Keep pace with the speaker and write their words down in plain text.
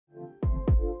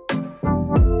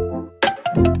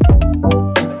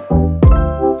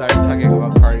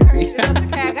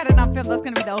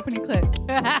going to be the opening clip.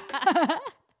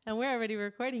 And we're already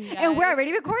recording,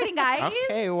 guys.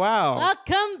 Okay, wow.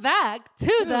 Welcome back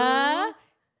to the... I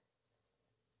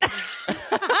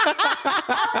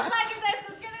was like, that's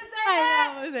just going to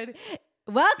say that.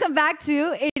 Welcome back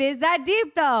to It Is That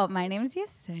Deep, though. My name is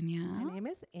Yesenia. My name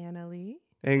is Annalie.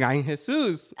 And I'm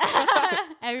Jesus.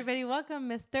 Everybody, welcome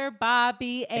Mr.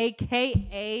 Bobby,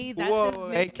 a.k.a. That's Whoa,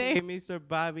 his nickname. a.k.a. Mr.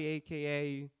 Bobby,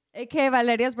 a.k.a. A.K.A.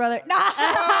 Valeria's brother. No.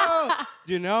 Oh,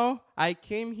 you know, I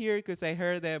came here because I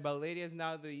heard that Valeria is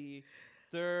now the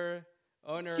third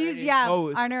honorary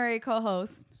host. honorary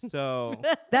co-host. So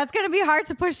That's going to be hard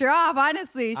to push her off,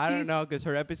 honestly. I don't know, because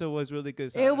her episode was really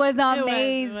good. So It was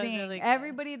amazing. really good.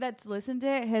 Everybody that's listened to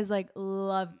it has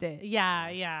loved it.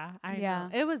 Yeah. I know.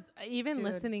 It was, even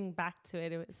listening back to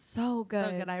it, it was So good.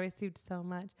 So good. I received so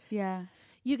much. Yeah.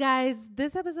 You guys,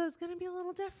 this episode is going to be a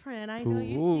little different. I know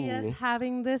you see us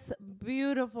having this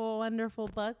beautiful, wonderful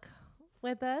book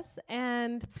with us.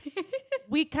 And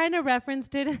we kind of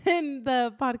referenced it in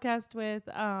the podcast with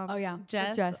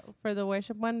Jess for the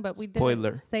worship one, but we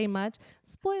didn't say much.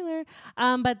 Spoiler.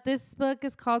 But this book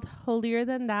is called Holier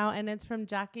Than Thou, and it's from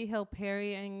Jackie Hill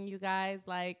Perry. And you guys,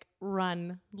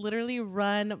 run. Literally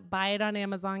run. Buy it on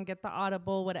Amazon. Get the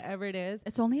Audible, whatever it is.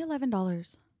 It's only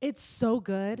 $11. It's so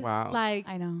good. Wow.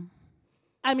 I know.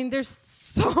 I mean, there's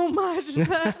so much.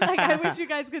 I wish you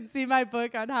guys could see my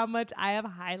book on how much I have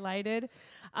highlighted.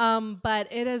 But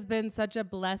it has been such a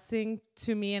blessing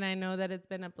to me, and I know that it's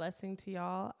been a blessing to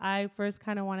y'all. I first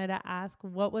kind of wanted to ask,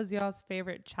 what was y'all's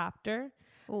favorite chapter?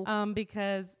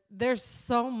 Because there's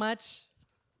so much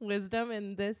wisdom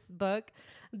in this book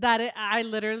that I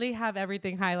literally have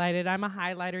everything highlighted. I'm a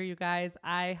highlighter, you guys.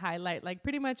 I highlight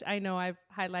pretty much. I know I've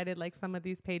highlighted some of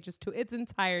these pages to its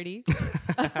entirety.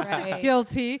 Right.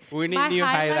 Guilty. We need new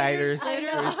highlighters.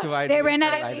 They ran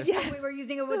out of yes. We were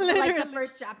using it with the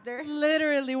first chapter.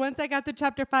 Literally, once I got to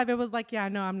chapter 5, it was like, yeah,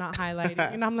 no, I'm not highlighting.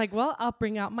 And I'm like, well, I'll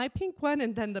bring out my pink one.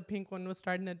 And then the pink one was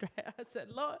starting to dry. I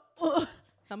said, Lord,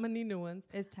 how many new ones?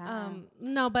 It's time.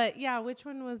 No, but yeah, which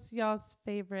one was y'all's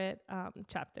favorite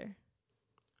chapter?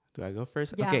 Do I go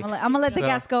first? Yeah, okay. I'm gonna let the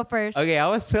guests go first. Okay, I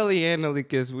was telling Anna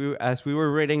because as we were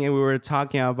reading and we were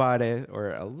talking about it,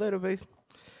 or a little bit,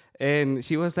 and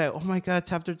she was like, "Oh my God,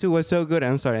 chapter 2 was so good."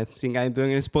 I'm sorry, I think I'm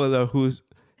doing a spoiler. Who's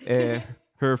her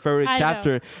favorite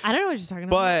chapter? I don't know what you're talking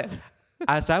about. But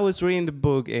as I was reading the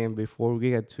book, and before we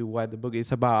get to what the book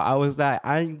is about, I was like,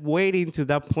 I'm waiting to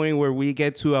that point where we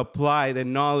get to apply the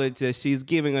knowledge that she's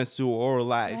giving us to our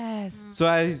lives. Yes. So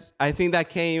I think that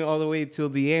came all the way till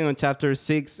the end on chapter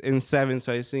 6 and 7.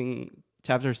 So I think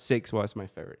chapter 6 was my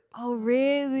favorite. Oh,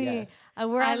 really? Yes.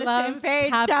 We're on the same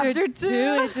page. Chapter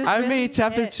 2. I mean,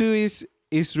 chapter 2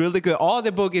 is really good. All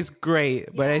the book is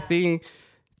great, but I think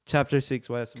chapter 6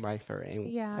 was my favorite.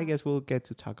 And I guess we'll get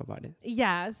to talk about it.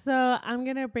 Yeah. So I'm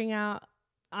going to bring out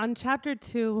on chapter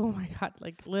 2. Oh my God.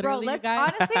 Literally, Bro, you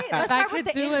guys. Honestly, let's start with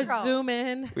the intro. If I could do a zoom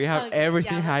in. We have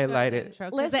everything highlighted. Let's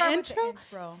start with the intro.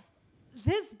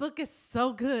 This book is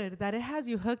so good that it has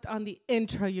you hooked on the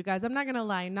intro, you guys. I'm not going to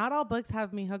lie. Not all books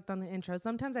have me hooked on the intro.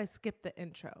 Sometimes I skip the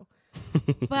intro.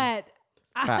 But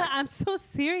I'm so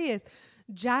serious.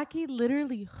 Jackie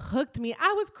literally hooked me.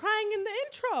 I was crying in the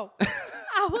intro.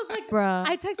 I was like, bruh.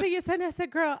 I texted Yesenia. I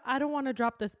said, girl, I don't want to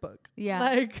drop this book.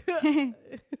 Yeah.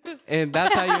 And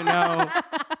that's how you know.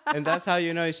 And that's how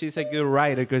you know she's a good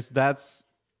writer, because that's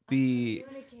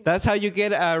how you get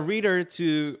a reader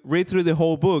to read through the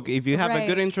whole book. If you have a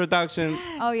good introduction,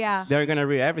 they're gonna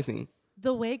read everything.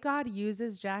 The way God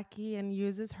uses Jackie and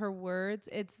uses her words,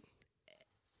 it's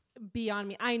beyond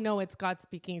me. I know it's God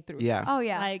speaking through her. Oh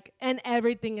yeah. And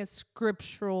everything is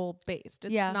scriptural based.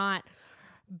 It's not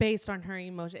based on her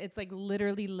emotion. It's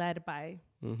literally led by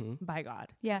God.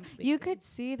 Yeah. Completely. You could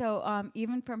see though,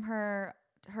 even from her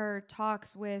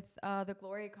talks with the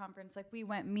Glory Conference, we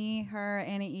went, me, her,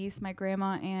 Annie East, my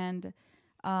grandma, and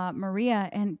Maria,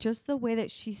 and just the way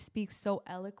that she speaks so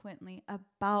eloquently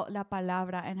about la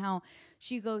palabra and how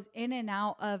she goes in and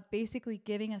out of basically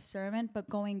giving a sermon but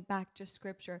going back to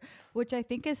scripture, which I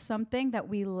think is something that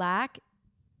we lack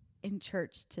in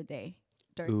church today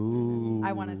during sermons.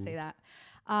 I want to say that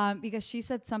because she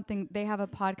said something. They have a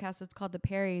podcast that's called The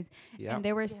Perrys, and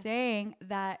they were saying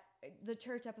that the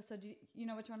church episode, you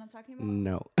know which one I'm talking about?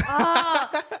 No.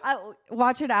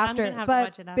 Watch it after. I'm gonna have to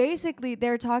watch it after. Basically,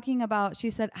 they're talking about, she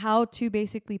said, how to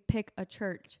basically pick a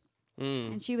church.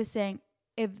 And she was saying,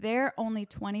 if they're only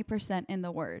 20% in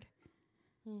the word,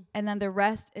 and then the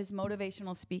rest is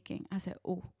motivational speaking. I said,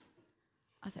 ooh.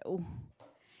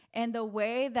 And the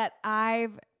way that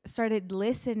I've started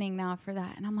listening now for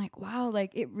that. And I'm like, wow,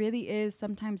 like it really is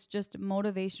sometimes just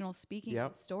motivational speaking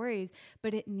stories,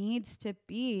 but it needs to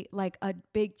be like a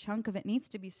big chunk of it needs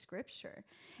to be scripture.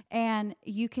 And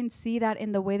you can see that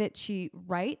in the way that she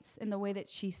writes, in the way that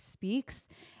she speaks.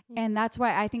 And that's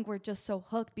why I think we're just so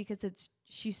hooked, because it's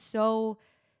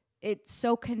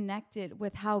so connected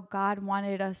with how God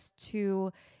wanted us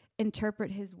to interpret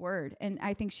his word. And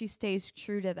I think she stays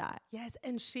true to that. Yes.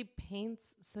 And she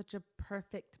paints such a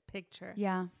perfect picture.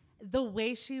 Yeah. The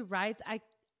way she writes,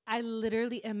 I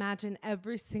literally imagine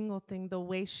every single thing the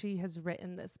way she has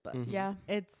written this book. Mm-hmm. Yeah.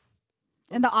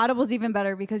 And the audible's even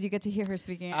better because you get to hear her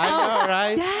speaking. I know,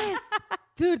 right? Yes.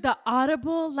 Dude, the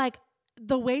audible, like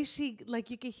the way she,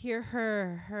 like you could hear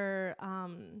her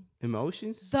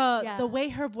emotions. The way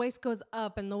her voice goes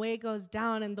up and the way it goes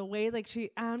down and the way like she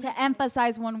to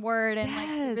emphasize one word and like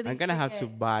to really I'm gonna have to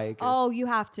buy it. Oh, you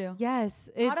have to. Yes.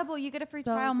 Audible, you get a free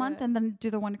trial month and then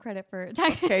do the 1 credit for it.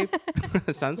 Okay.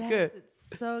 Sounds good.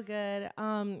 It's so good.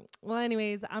 Well,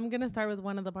 anyways, I'm gonna start with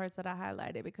one of the parts that I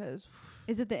highlighted because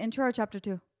is it the intro or chapter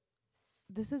 2?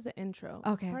 This is the intro.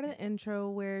 Okay. Part of the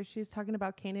intro where she's talking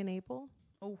about Cain and Abel.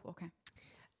 Oh, okay.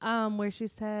 Where she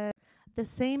said, the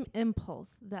same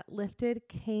impulse that lifted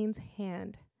Cain's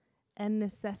hand and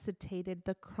necessitated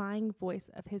the crying voice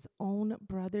of his own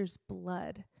brother's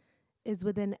blood is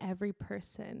within every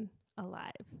person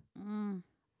alive.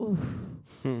 Oof.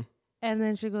 And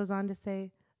then she goes on to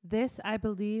say, this, I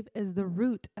believe, is the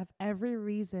root of every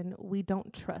reason we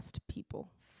don't trust people.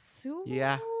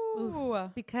 Yeah.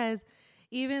 Oof. Because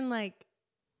even like,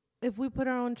 if we put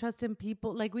our own trust in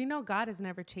people, like we know God is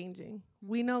never changing.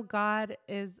 We know God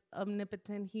is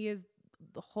omnipotent. He is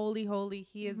the holy.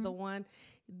 He is the one,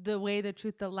 the way, the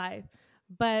truth, the life.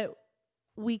 But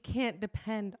we can't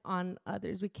depend on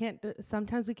others. We can't,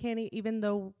 sometimes we can't, even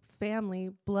though family,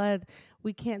 blood,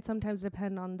 we can't sometimes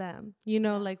depend on them. You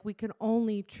know, like we can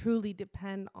only truly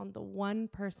depend on the one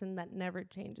person that never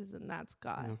changes, and that's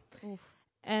God. Yeah.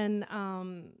 And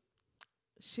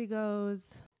she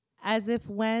goes, as if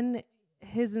when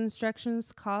his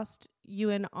instructions cost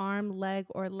you an arm, leg,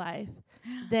 or life,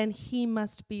 then he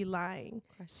must be lying.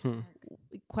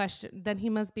 Question. Then he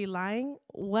must be lying.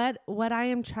 What I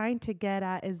am trying to get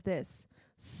at is this.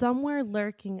 Somewhere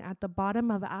lurking at the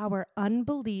bottom of our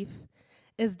unbelief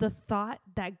is the thought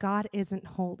that God isn't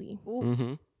holy.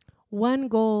 One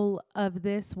goal of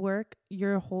this work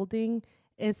you're holding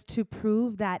is to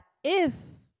prove that if,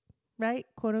 right,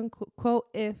 quote unquote, quote,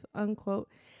 if, unquote,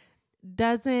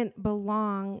 doesn't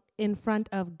belong in front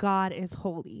of God is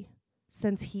holy,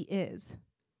 since he is.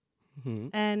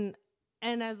 And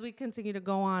as we continue to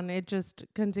go on, it just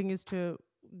continues to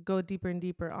go deeper and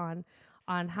deeper on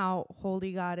how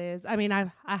holy God is. I mean,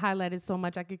 I highlighted so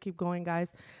much. I could keep going,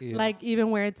 guys. Yeah. Like even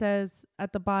where it says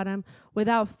at the bottom,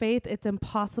 without faith, it's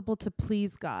impossible to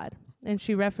please God. And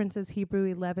she references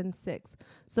Hebrew 11:6.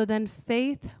 So then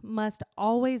faith must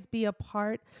always be a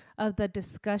part of the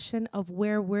discussion of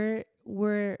where we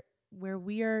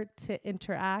are to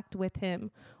interact with him.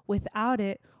 Without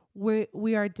it,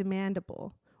 we are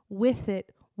demandable. With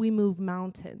it, we move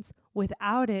mountains.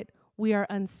 Without it, we are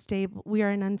unstable. We are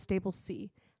an unstable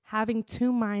sea, having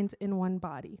two minds in one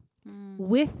body.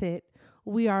 With it,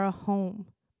 we are a home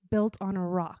built on a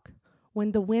rock.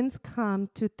 When the winds come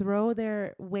to throw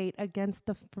their weight against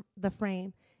the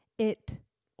frame, it,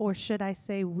 or should I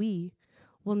say we,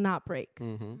 will not break.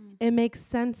 It makes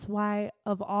sense why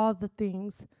of all the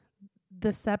things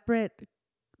the serpent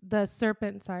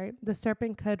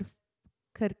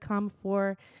could come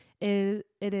for. It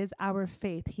is our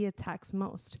faith he attacks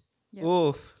most. Yep.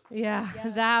 Oof. Yeah,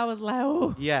 that was like,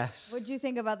 ooh. Yes. What do you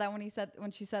think about that when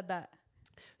she said that?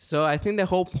 So I think the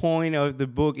whole point of the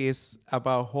book is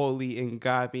about holy and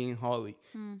God being holy.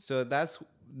 So that's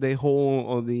the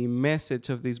whole of the message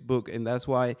of this book, and that's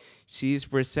why she's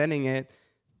presenting it.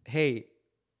 Hey,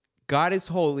 God is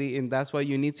holy, and that's what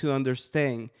you need to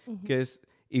understand. Because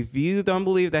if you don't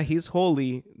believe that he's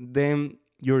holy, then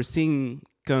your sin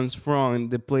comes from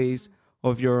the place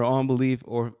of your unbelief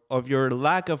or of your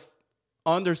lack of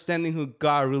understanding who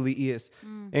God really is.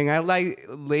 And I like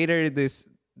later this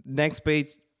next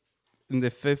page, in the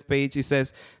 5th page, it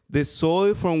says, the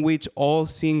soil from which all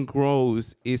sin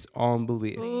grows is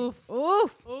unbelief. Oof.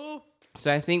 Oof. Oof.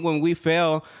 So I think when we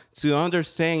fail to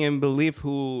understand and believe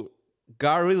who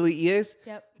God really is,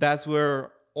 that's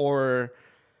where our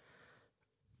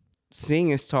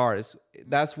sin starts.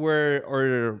 That's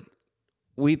where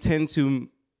we tend to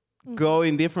go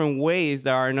in different ways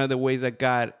that are not the ways that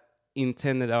God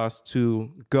intended us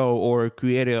to go or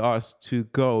created us to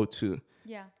go to.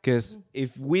 Yeah. Because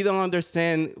if we don't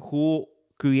understand who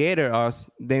created us,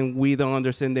 then we don't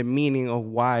understand the meaning of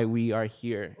why we are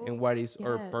here and what is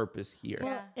our purpose here.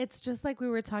 Well, it's just like we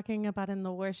were talking about in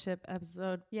the worship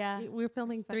episode. Yeah. We're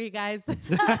filming 3 guys.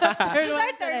 Third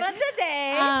one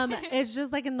today. It's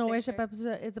just like in the worship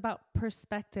episode, it's about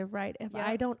perspective, right? If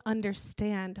I don't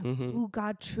understand who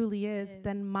God truly is,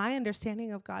 then my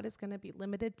understanding of God is going to be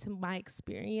limited to my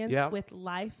experience with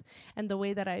life and the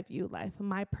way that I view life,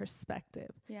 my perspective.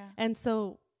 Yeah. And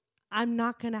so I'm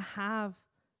not going to have,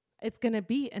 it's going to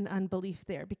be an unbelief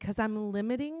there because I'm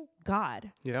limiting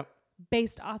God. Yep.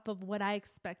 Based off of what I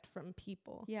expect from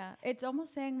people. Yeah. It's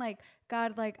almost saying like,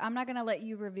 God, like, I'm not going to let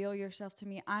you reveal yourself to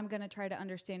me. I'm going to try to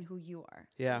understand who you are.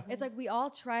 Yeah. It's like we all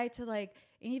try to like,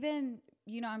 even,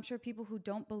 you know, I'm sure people who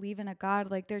don't believe in a God,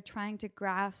 like they're trying to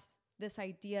grasp this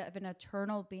idea of an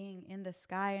eternal being in the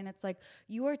sky. And it's like,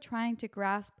 you are trying to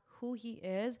grasp who he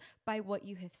is by what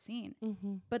you have seen.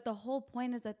 But the whole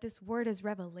point is that this word is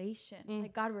revelation.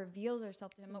 Like God reveals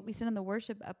herself to him. What we said in the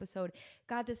worship episode,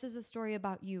 God, this is a story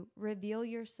about you. Reveal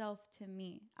yourself to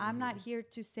me. I'm not here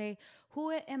to say,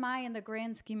 who am I in the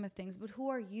grand scheme of things, but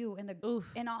who are you in the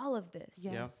in all of this?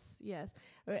 Yes, yes.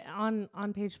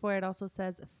 On page 4, it also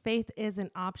says, faith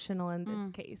isn't optional in this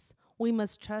case. We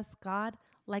must trust God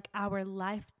like our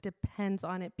life depends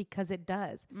on it, because it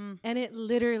does. And it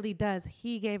literally does.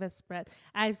 He gave us breath.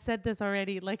 I've said this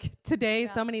already, like today,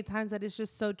 so many times, that it's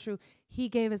just so true. He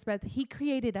gave us breath. He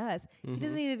created us. He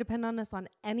doesn't need to depend on us on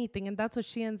anything. And that's what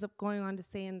she ends up going on to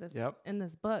say in this in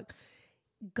this book.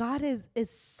 God is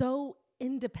so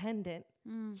independent.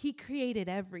 He created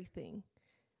everything.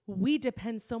 We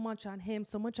depend so much on him,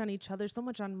 so much on each other, so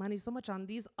much on money, so much on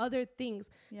these other things.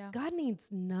 Yeah. God needs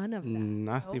none of that.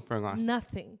 Nothing from us.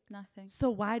 Nothing.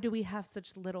 So why do we have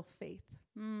such little faith?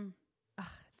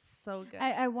 It's so good.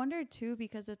 I wonder too,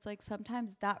 because it's like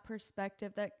sometimes that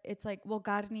perspective that it's like, well,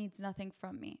 God needs nothing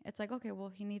from me. It's like, okay, well,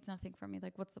 he needs nothing from me.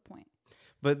 Like, what's the point?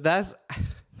 But that's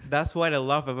what I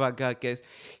love about God, because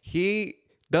he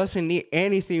doesn't need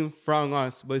anything from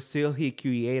us, but still he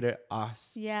created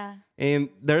us. Yeah. And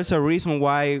there's a reason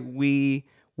why we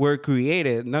were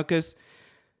created. Not because,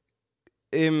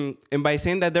 and by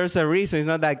saying that there's a reason, it's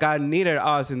not that God needed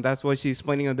us, and that's what she's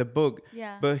explaining in the book.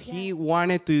 Yeah. But he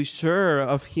wanted to share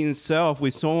of himself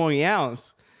with someone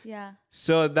else. Yeah.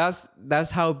 So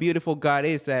that's how beautiful God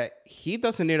is, that he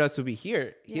doesn't need us to be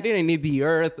here. He didn't need the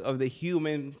earth of the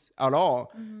humans at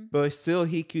all, but still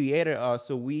he created us.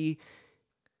 So we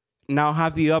now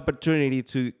have the opportunity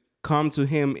to come to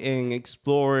him and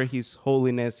explore his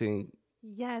holiness and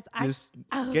just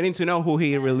getting to know who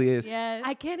he really is. Yes.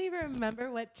 I can't even remember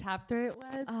what chapter it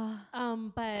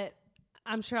was, but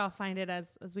I'm sure I'll find it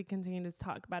as we continue to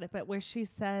talk about it. But where she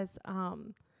says,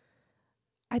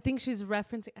 I think she's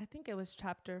referencing, I think it was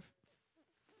chapter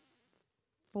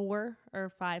 4 or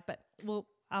 5, but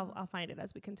I'll find it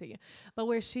as we continue. But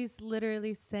where she's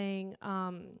literally saying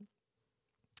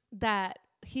that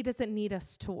he doesn't need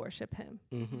us to worship him.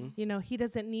 You know, he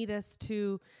doesn't need us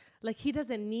to, like, he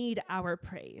doesn't need our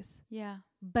praise. Yeah.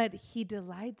 But he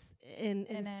delights in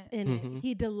it.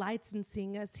 He delights in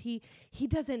seeing us. He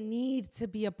doesn't need to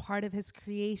be a part of his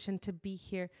creation to be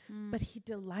here, but he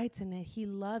delights in it. He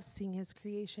loves seeing his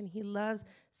creation. He loves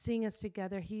seeing us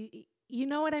together. You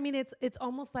know what I mean? It's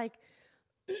almost like,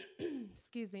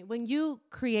 excuse me, when you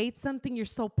create something, you're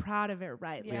so proud of it,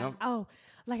 right? Yeah. Like, oh,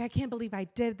 like, I can't believe I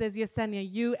did this. Yesenia,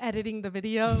 you editing the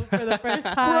video for the first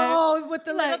time. Bro, with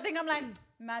the little thing, I'm like,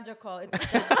 magical.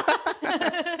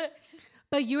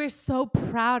 But you are so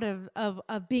proud of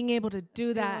being able to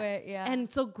do that.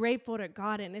 And so grateful to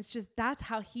God. And it's just, that's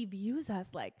how he views us.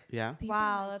 Like, these are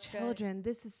my children. Good.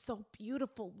 This is so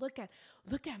beautiful. Look at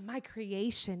my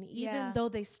creation. Even though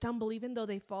they stumble, even though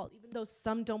they fall, even though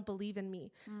some don't believe in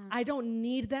me. I don't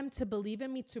need them to believe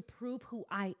in me to prove who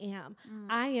I am.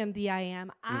 I am the I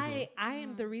am. I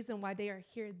am the reason why they are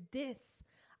here. This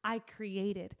I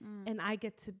created, and I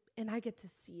get to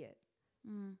see it.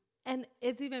 And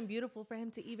it's even beautiful for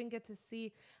him to even get to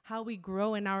see how we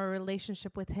grow in our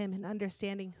relationship with him and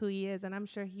understanding who he is. And I'm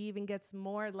sure he even gets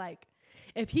more, like,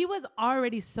 if he was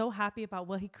already so happy about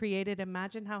what he created,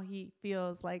 imagine how he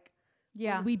feels like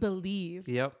when we believe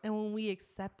and when we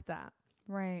accept that.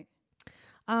 Right.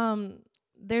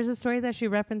 There's a story that she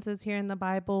references here in the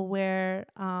Bible where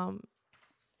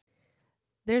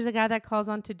there's a guy that calls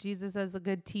on to Jesus as a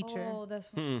good teacher. Oh, this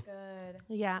one's good.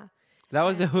 Yeah. That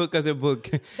was the hook of the book.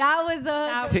 That was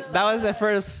the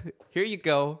first. Here you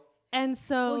go. And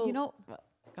so, well, you know,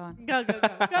 go on. Go.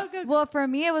 Well, for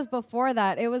me, it was before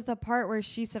that. It was the part where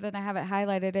she said, and I have it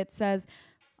highlighted. It says,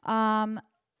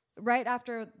 right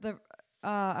after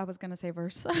I was going to say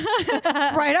verse.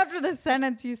 Right after the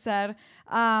sentence you said,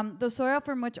 the soil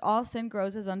from which all sin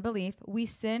grows is unbelief. We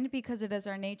sin because it is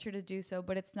our nature to do so,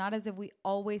 but it's not as if we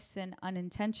always sin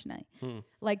unintentionally.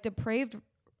 Like depraved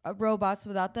robots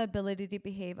without the ability to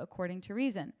behave according to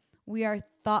reason. We are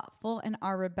thoughtful in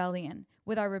our rebellion.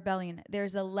 With our rebellion,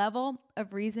 there's a level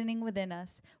of reasoning within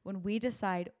us when we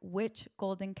decide which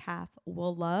golden calf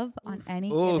we'll love on any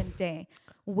given day.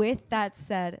 With that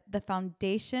said, the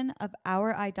foundation of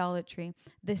our idolatry,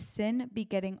 the sin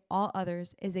begetting all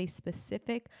others, is a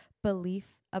specific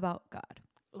belief about God.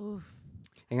 Oof.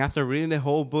 And after reading the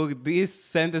whole book, this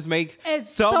sentence makes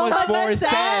It's so much more sense.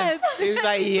 sense. It's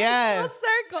like, yes. Full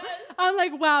circle. I'm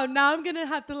like, wow, now I'm going to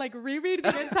have to like reread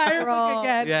the entire book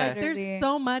again. Yeah. Like, there's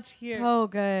so much here. So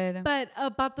good. But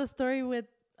about the story with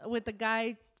the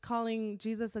guy calling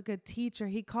Jesus a good teacher,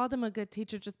 he called him a good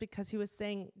teacher just because he was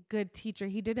saying good teacher.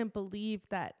 He didn't believe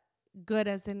that good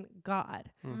as in God,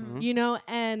 you know?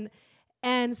 And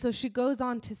so she goes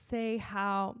on to say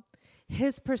how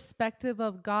his perspective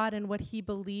of God and what he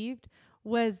believed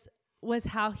was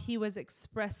how he was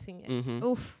expressing it.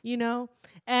 Oof. You know?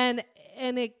 And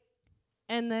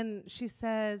then she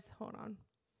says, hold on.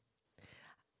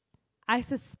 I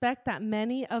suspect that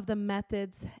many of the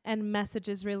methods and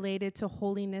messages related to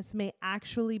holiness may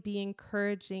actually be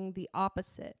encouraging the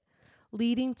opposite,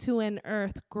 leading to an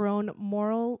earth-grown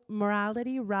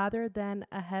morality rather than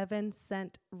a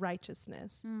heaven-sent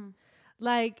righteousness.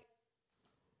 Like,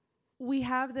 we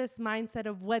have this mindset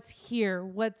of what's here,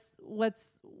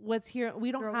 what's here.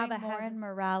 We don't have a more in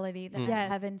morality than a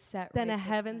heaven set than a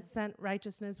heaven sent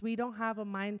righteousness. We don't have a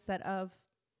mindset of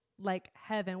like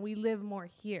heaven. We live more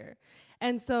here.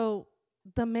 And so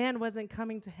the man wasn't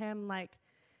coming to him like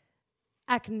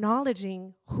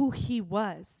acknowledging who he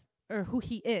was or who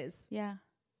he is. Yeah.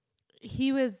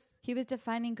 He was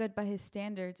defining good by his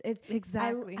standards.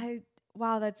 Exactly.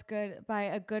 Wow, that's good. By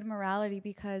a good morality,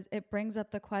 because it brings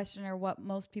up the question, or what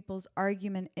most people's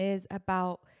argument is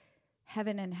about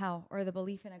heaven and hell, or the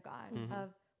belief in a God of,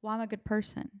 well, I'm a good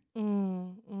person.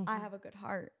 I have a good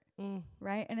heart.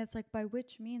 Right? And it's like, by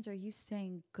which means are you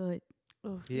saying good?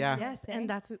 Oof. Yeah. Yes,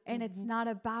 and it's not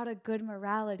about a good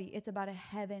morality. It's about a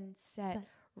heaven set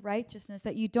righteousness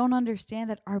that you don't understand,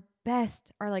 that our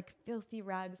best are like filthy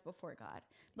rags before God.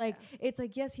 Like, it's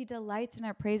like, yes, he delights in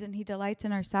our praise and he delights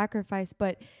in our sacrifice,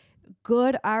 but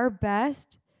good, our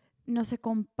best, no se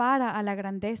compara a la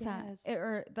grandeza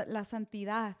or la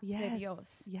santidad de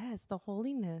Dios. Yes, the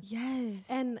holiness. Yes.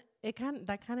 And that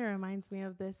kind of reminds me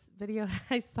of this video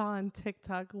I saw on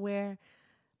TikTok where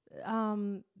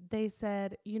they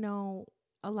said, you know,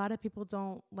 a lot of people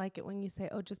don't like it when you say,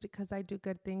 oh, just because I do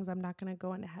good things, I'm not going to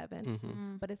go into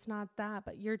heaven. But it's not that.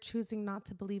 But you're choosing not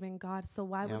to believe in God. So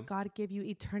why would God give you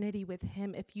eternity with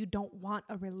him if you don't want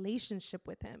a relationship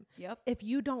with him? If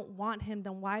you don't want him,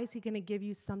 then why is he going to give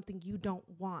you something you don't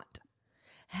want?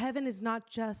 Heaven is not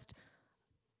just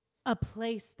a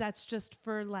place that's just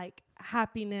for like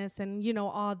happiness and, you know,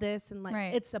 all this. And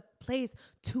like, it's a place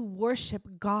to worship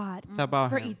God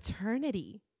for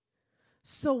eternity.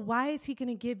 So why is he going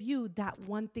to give you that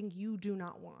one thing you do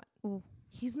not want? Ooh.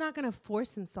 He's not going to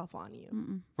force himself on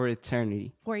you. For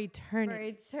eternity. For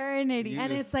eternity.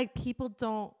 And it's like people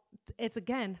don't, it's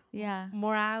again,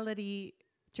 morality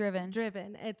driven.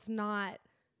 It's not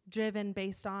driven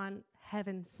based on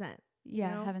heaven sent. Yeah,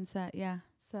 you know? heaven sent,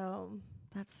 So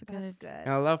that's good.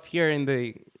 And I love hearing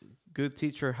the good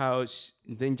teacher how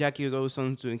then Jackie goes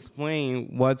on to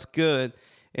explain what's good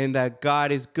and that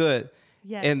God is good.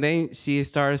 Yes. And then she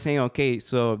started saying, okay,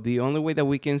 so the only way that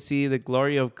we can see the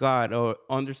glory of God or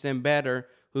understand better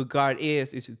who God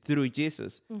is through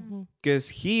Jesus. Because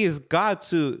he is God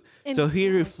too. And so he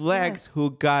reflects who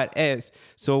God is.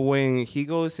 So when he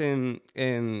goes and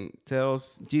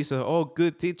tells Jesus, oh,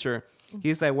 good teacher,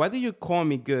 he's like, why do you call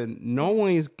me good? No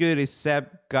one is good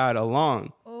except God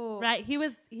alone. Oh. Right. He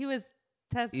was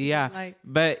testing. Yeah, like,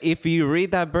 but if you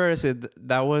read that verse,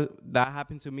 that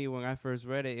happened to me when I first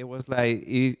read it. It was like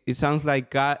it sounds like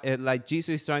God, like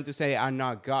Jesus is trying to say, "I'm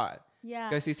not God." Yeah,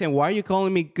 because he's saying, "Why are you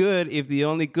calling me good if the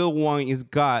only good one is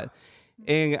God?"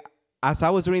 And as I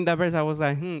was reading that verse, I was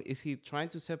like, is he trying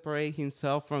to separate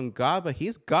himself from God? But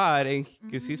he's God, and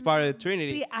because he's part of the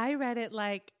Trinity. See, I read it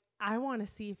like, I want to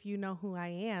see if you know who I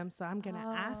am, so I'm gonna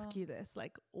ask you this.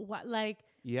 Like, what? Like,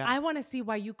 I want to see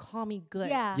why you call me good.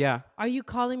 Yeah. Are you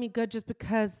calling me good just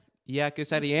because? Yeah,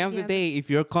 because at the end of the day, if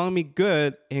you're calling me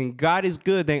good and God is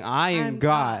good, then I am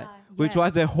God. Which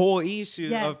was the whole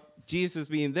issue of Jesus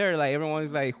being there, like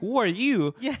everyone's like, who are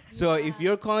you? Yeah. So if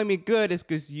you're calling me good, it's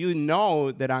because you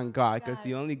know that I'm God, because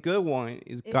the only good one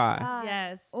is God.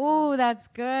 Yes. Oh, that's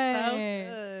good. So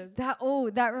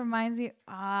good. That reminds me.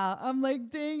 I'm like,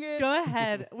 dang it. Go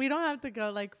ahead. We don't have to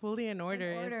go like fully in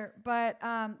order. But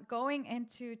going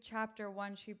into chapter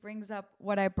 1, she brings up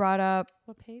what I brought up.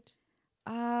 What page?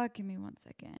 Give me 1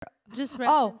 second. Just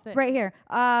right here.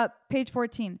 Page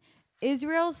 14.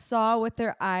 Israel saw with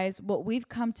their eyes what we've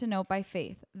come to know by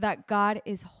faith, that God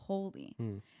is holy.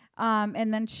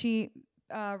 And then she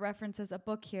references a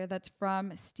book here that's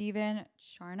from Stephen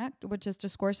Charnock, which is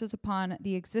Discourses upon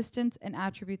the Existence and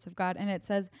Attributes of God. And it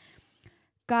says,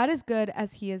 God is good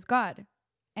as he is God,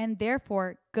 and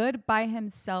therefore good by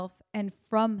himself and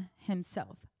from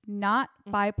himself, not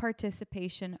by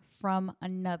participation from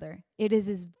another. It is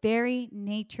his very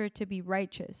nature to be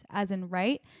righteous, as in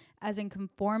right, as in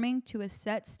conforming to a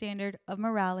set standard of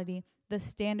morality, the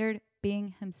standard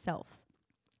being himself.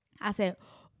 I said,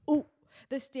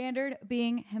 the standard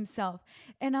being himself.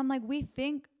 And I'm like, we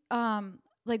think,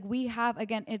 like we have,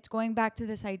 again, it's going back to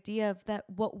this idea of that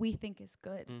what we think is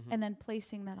good and then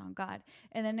placing that on God.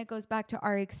 And then it goes back to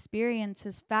our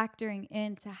experiences factoring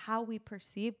into how we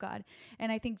perceive God.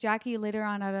 And I think Jackie later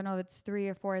on, I don't know if it's 3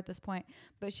 or 4 at this point,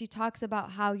 but she talks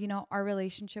about how, you know, our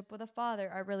relationship with a father,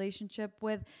 our relationship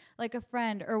with like a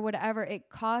friend or whatever, it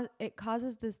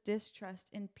causes this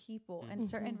distrust in people and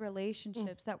certain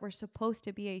relationships that were supposed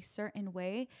to be a certain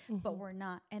way, but we're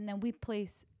not. And then we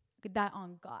place that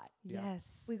on God.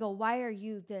 Yes. We go, why are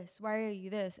you this? Why are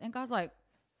you this? And God's like,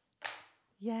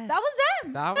 yes. that was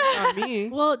them. That was not me.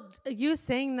 Well, you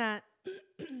saying that,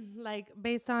 like,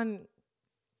 based on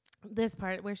this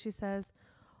part where she says,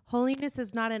 holiness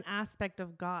is not an aspect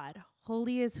of God.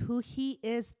 Holy is who he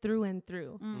is through and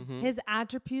through. His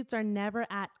attributes are never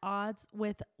at odds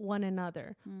with one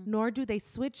another, nor do they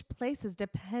switch places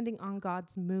depending on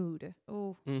God's mood.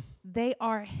 They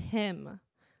are him.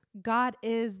 God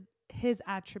is his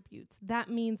attributes. That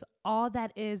means all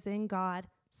that is in God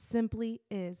simply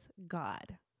is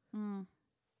God.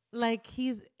 Like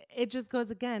it just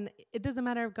goes again. It doesn't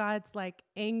matter if God's like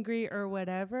angry or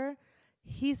whatever.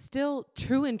 He's still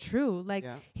true and true. Like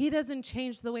he doesn't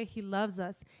change the way he loves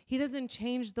us. He doesn't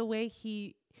change the way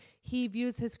he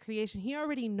views his creation. He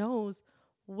already knows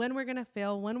when we're going to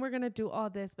fail, when we're going to do all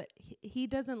this, but he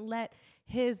doesn't let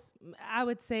his, I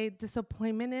would say,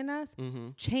 disappointment in us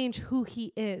change who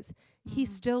he is. He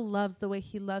still loves the way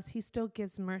he loves. He still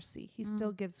gives mercy. He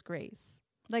still gives grace.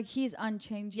 Like he's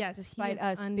unchanging, yes, despite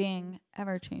us being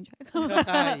ever changing.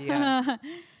 Yeah.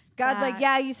 God's like,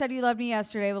 yeah, you said you loved me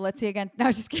yesterday, but let's see again.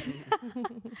 No, just kidding.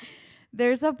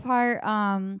 There's a part,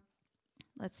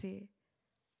 let's see.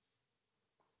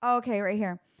 Okay, right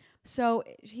here. So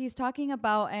he's talking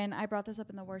about, and I brought this up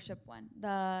in the worship one,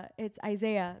 it's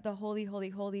Isaiah, the holy, holy,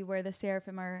 holy, where the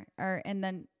seraphim are, and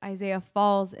then Isaiah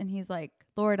falls and he's like,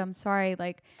 Lord, I'm sorry,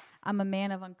 like I'm a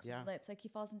man of unclean lips. Like he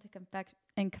falls into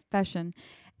confession.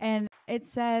 And it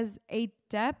says a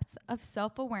depth of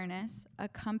self-awareness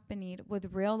accompanied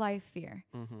with real life fear.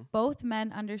 Both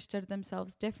men understood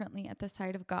themselves differently at the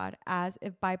sight of God, as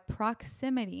if by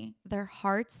proximity their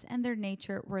hearts and their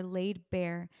nature were laid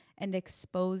bare and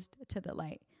exposed to the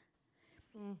light.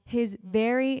 His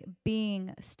very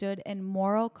being stood in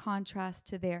moral contrast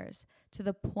to theirs, to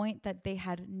the point that they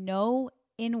had no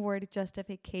inward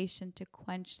justification to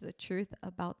quench the truth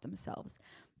about themselves.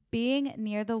 Being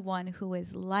near the one who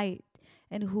is light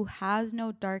and who has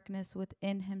no darkness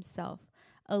within himself,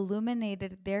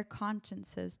 illuminated their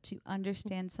consciences to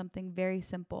understand something very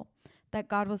simple, that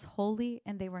God was holy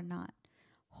and they were not.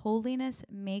 Holiness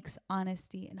makes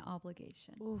honesty an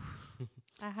obligation. Oof.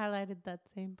 I highlighted that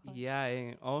same part. Yeah,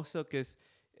 and also because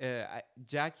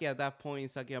Jackie at that point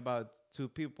is talking about two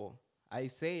people.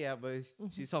 Isaiah, but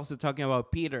she's also talking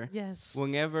about Peter. Yes.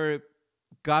 Whenever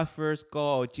God first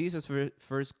called, Jesus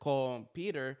first called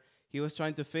Peter, he was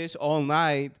trying to fish all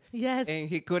night. Yes. And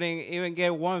he couldn't even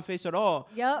get one fish at all.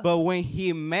 Yep. But when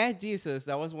he met Jesus,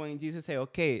 that was when Jesus said,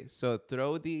 okay, so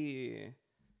throw the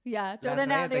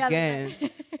net again.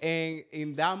 And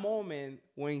in that moment,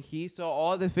 when he saw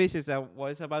all the fishes that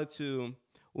was about to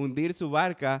hundir su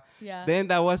barca, then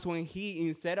that was when he,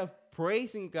 instead of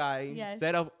praising God,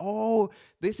 instead of, oh,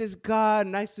 this is God,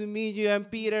 nice to meet you,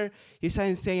 and Peter, he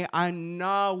started saying, I'm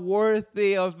not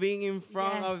worthy of being in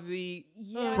front of the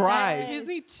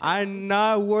Christ. I'm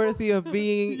not worthy of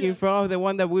being in front of the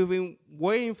one that we've been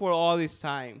waiting for all this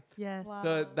time. Yes. Wow.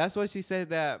 So that's what she said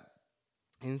that.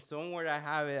 And somewhere I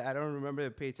have it. I don't remember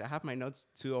the page. I have my notes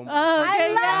too.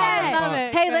 I love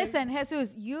it. Hey, listen,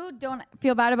 Jesus, you don't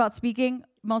feel bad about speaking.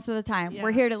 most of the time. Yeah.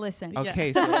 We're here to listen.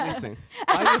 Okay, so listen.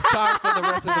 I just talk for the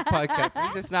rest of the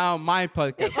podcast. This is now my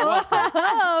podcast.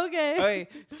 Oh, okay. Okay,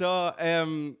 so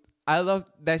I love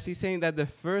that she's saying that the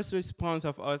first response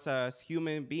of us as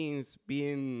human beings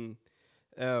being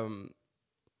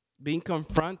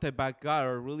confronted by God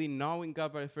or really knowing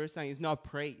God for the first time is not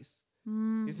praise.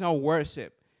 It's not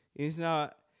worship. It's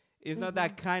not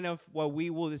that kind of what we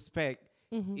would expect.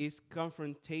 It's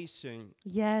confrontation.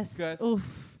 Yes. Because Oof.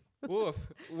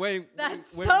 when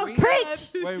That's when so we, good.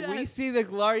 when we see the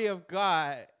glory of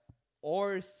God,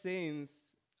 our sins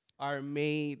are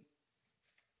made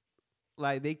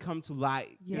like they come to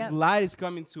light. Yep. Light is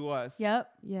coming to us. Yep.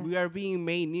 Yeah. We are being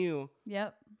made new.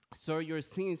 Yep. So your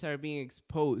sins are being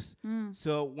exposed.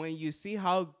 So when you see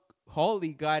how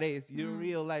holy God is, you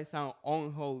realize how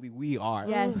unholy we are.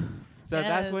 Yes. So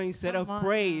that's when instead of Come on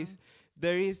praise,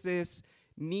 there is this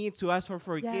need to ask for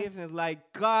forgiveness.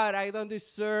 Like, God, I don't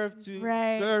deserve to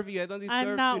serve you. I don't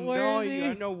deserve to know you.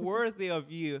 I'm not worthy of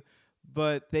you.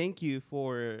 But thank you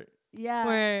for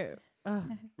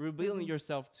revealing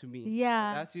yourself to me.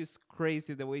 Yeah. That's just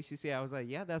crazy the way she said. I was like,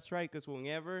 yeah, that's right. Because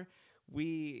whenever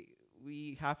we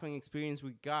have an experience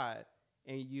with God,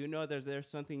 and you know that there's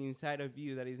something inside of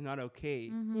you that is not okay,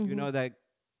 you know that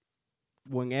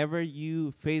whenever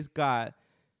you face God,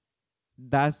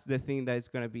 that's the thing that is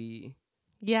going to be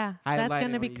that's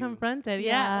going to be on you. confronted.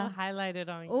 Yeah. Highlighted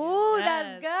on you. Ooh,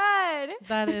 Yes. that's good.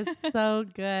 That is so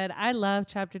good. I love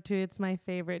chapter 2. It's my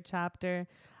favorite chapter.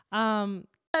 I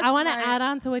want to add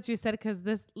on to what you said, because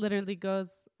this literally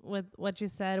goes with what you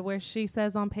said, where she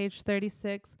says on page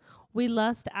 36, we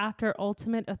lust after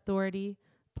ultimate authority,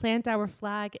 plant our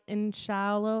flag in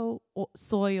shallow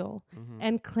soil,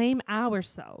 and claim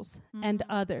ourselves and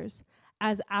others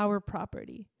as our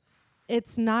property.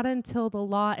 It's not until the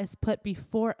law is put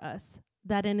before us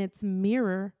that in its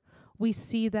mirror we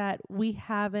see that we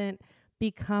haven't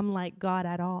become like God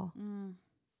at all.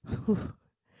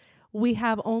 We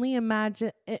have only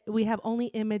imaged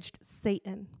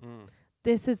Satan.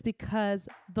 This is because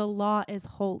the law is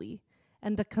holy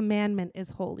and the commandment is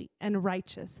holy and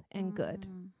righteous and good.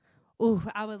 Ooh,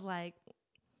 I was like,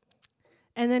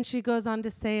 and then she goes on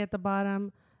to say at the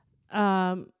bottom,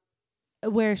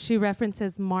 where she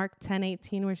references Mark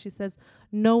 10:18, where she says,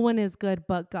 no one is good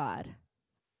but God.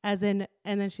 As in,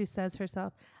 and then she says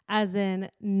herself, as in,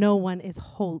 no one is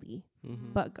holy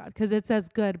but God. Because it says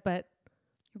good, but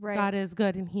God is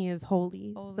good and he is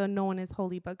holy. So no one is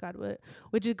holy but God.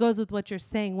 Which it goes with what you're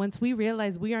saying. Once we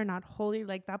realize we are not holy,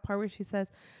 like that part where she says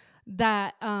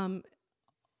that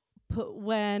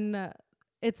when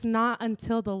it's not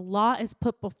until the law is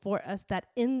put before us that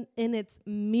in its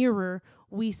mirror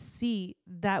we see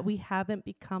that we haven't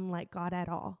become like God at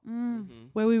all.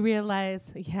 Where we realize,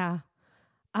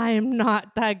 I am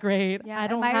not that great. I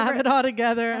don't have it all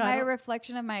together. Am I a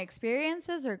reflection of my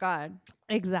experiences or God?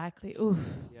 Exactly. Oof.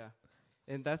 Yeah.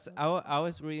 And that's, I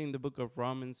was reading the book of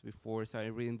Romans before I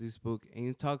started reading this book, and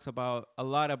it talks about a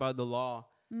lot about the law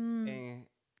and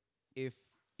if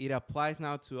it applies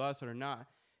now to us or not.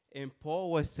 And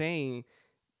Paul was saying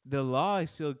the law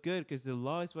is still good because the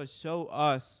law is what show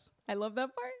us. I love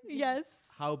that part. Yes.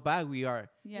 How bad we are.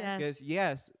 Yes. Because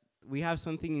yes, we have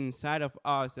something inside of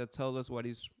us that tells us what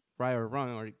is right or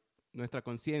wrong, or nuestra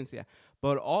conciencia.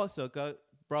 But also God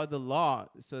brought the law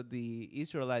so the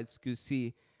Israelites could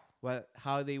see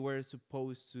how they were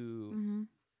supposed to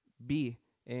be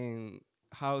and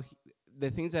how the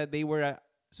things that they were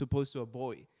supposed to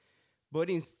avoid. But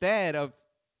instead of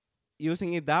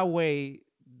using it that way,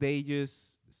 they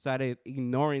just started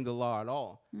ignoring the law at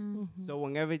all. So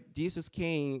whenever Jesus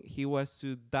came, he was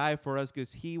to die for us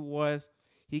because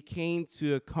he came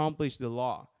to accomplish the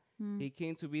law. He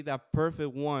came to be that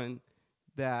perfect one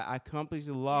that accomplished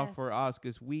the law for us,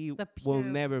 because we will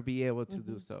never be able to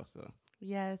do so.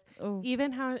 Yes.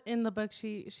 Even how in the book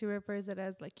she refers it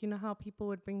as, like, you know how people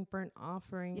would bring burnt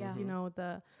offering, you know,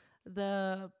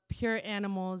 the pure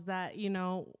animals that, you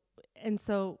know, and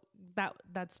so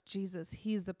that's Jesus.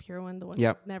 He's the pure one, the one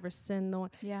who's never sinned, the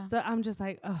one. Yeah. So I'm just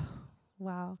like, oh,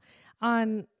 wow.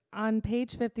 On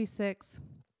page 56,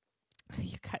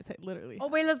 you guys, I literally. Oh,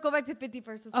 wait, let's go back to 50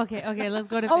 first. Okay, let's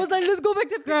go to 50. I was like, let's go back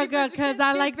to 50. Girl, because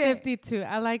I like 52.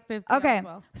 I like 50 Okay, as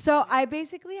well. so I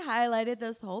basically highlighted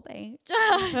this whole page.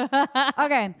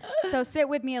 Okay, so sit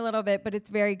with me a little bit, but it's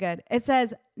very good. It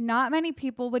says, not many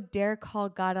people would dare call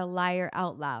God a liar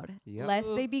out loud,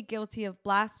 lest they be guilty of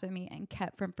blasphemy and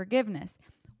kept from forgiveness.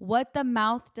 What the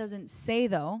mouth doesn't say,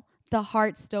 though, the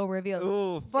heart still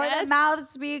reveals. For the mouth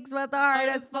speaks what the heart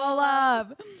is full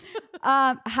of.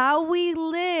 How we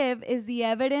live is the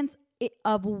evidence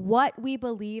of what we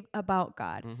believe about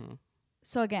God.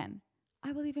 So again,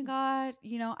 I believe in God,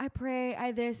 I pray,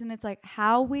 I this. And it's like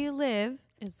how we live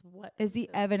is the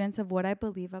evidence of what I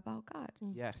believe about God.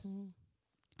 Yes.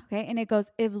 Okay. And it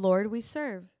goes, if Lord we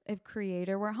serve, if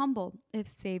Creator we're humble, if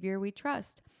Savior we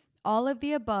trust. All of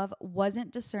the above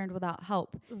wasn't discerned without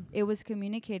help. It was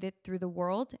communicated through the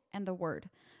world and the word.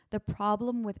 The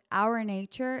problem with our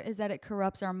nature is that it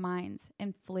corrupts our minds,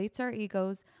 inflates our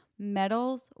egos,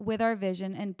 meddles with our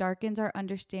vision, and darkens our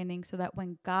understanding so that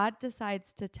when God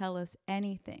decides to tell us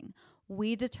anything,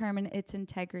 we determine its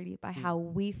integrity by how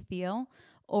we feel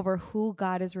over who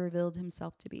God has revealed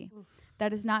himself to be.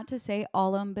 That is not to say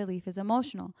all unbelief is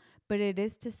emotional, but it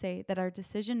is to say that our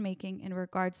decision making in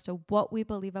regards to what we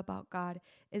believe about God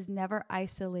is never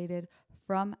isolated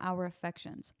from our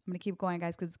affections. I'm going to keep going,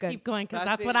 guys, because it's good. Keep going, because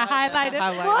that's what I highlighted.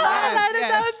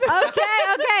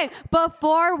 Okay.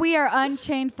 Before we are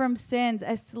unchained from sins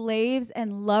as slaves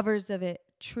and lovers of it,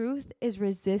 truth is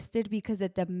resisted because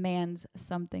it demands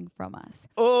something from us.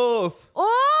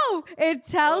 It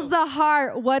tells the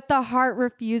heart what the heart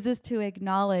refuses to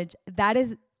acknowledge. That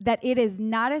it is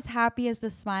not as happy as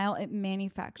the smile it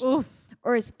manufactures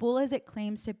or as full as it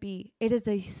claims to be. It is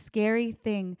a scary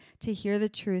thing to hear the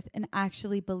truth and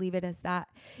actually believe it as that.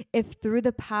 If through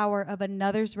the power of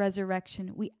another's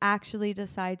resurrection, we actually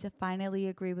decide to finally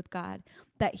agree with God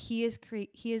that he is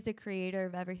the creator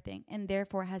of everything and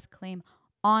therefore has claim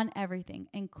on everything,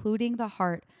 including the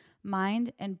heart,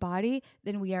 mind, and body,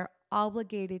 then we are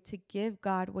obligated to give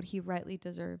God what he rightly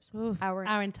deserves.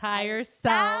 Our entire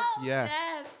self. Yes.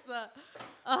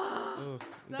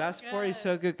 That part is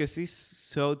so good because he's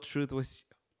so truthful.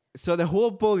 So the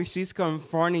whole book, she's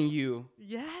confronting you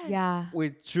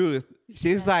with truth.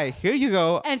 She's like, here you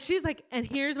go. And she's like, and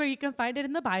here's where you can find it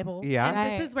in the Bible. Yeah.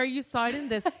 And this is where you saw it in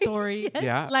this story.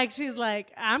 Yeah. Like, she's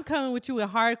like, I'm coming with you with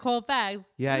hard, cold facts.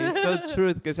 Yeah, it's so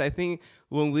truth because I think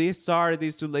when we start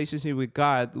this relationship with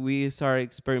God, we start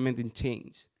experimenting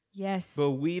change. Yes.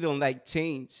 But we don't like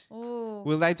change. Oh.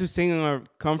 We like to sing our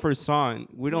comfort song.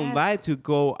 We don't like to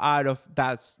go out of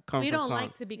that comfort We don't zone.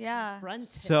 like to be confronted.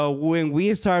 So when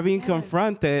we start being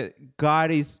confronted,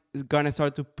 God is going to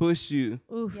start to push you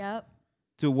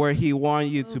to where he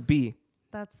wants you to be.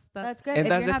 That's good. And If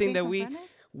that's you're the thing that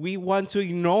we want to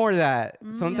ignore that.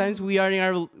 Sometimes we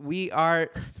are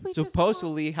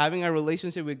supposedly having a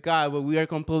relationship with God, but we are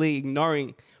completely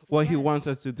ignoring what he wants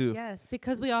us to do. Yes,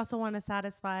 because we also want to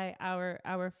satisfy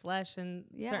our flesh and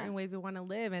certain ways we want to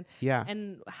live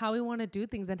and how we want to do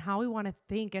things and how we want to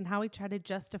think and how we try to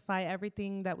justify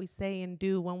everything that we say and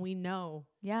do when we know.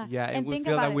 Yeah. Yeah, and we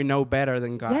feel that we know better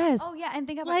than God. Yes. Oh, yeah, and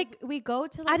think about like we go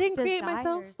to I didn't create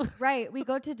myself. Right. We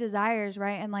go to desires,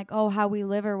 right? And like, how we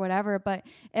live or whatever. But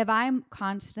if I'm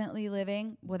constantly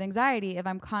living with anxiety, if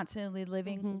I'm constantly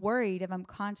living worried, if I'm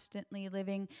constantly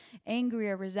living angry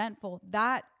or resentful,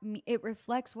 it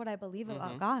reflects what I believe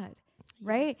about God.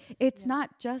 Right? It's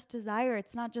not just desire.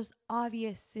 It's not just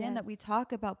obvious sin that we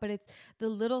talk about, but it's the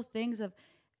little things of,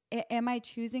 am I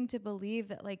choosing to believe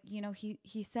that, like,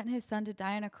 he sent his son to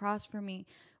die on a cross for me,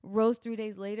 rose 3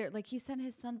 days later. Like, he sent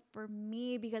his son for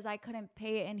me because I couldn't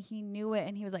pay it and he knew it.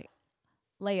 And he was like,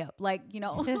 lay up, like, you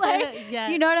know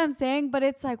what I'm saying? But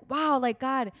it's like, wow, like,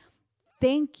 God,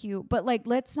 thank you. But like,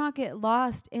 let's not get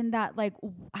lost in that, like,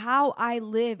 how I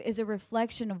live is a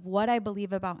reflection of what I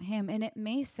believe about him. And it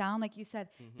may sound like you said,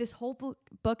 this whole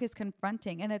book is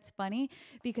confronting. And it's funny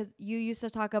because you used to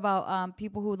talk about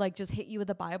people who like just hit you with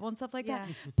the Bible and stuff like that.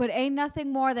 But ain't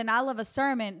nothing more than I love a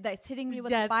sermon that's hitting me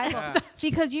with the Bible.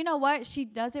 Because you know what? She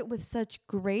does it with such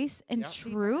grace and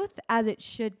truth as it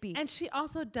should be. And she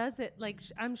also does it like,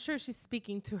 I'm sure she's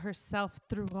speaking to herself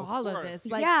through all of this.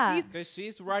 Like, because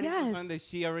she's writing something that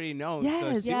she already knows.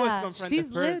 Yes. So she was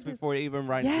confronted first before even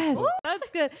writing. Yes, that's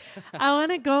good. I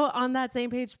want to go on that same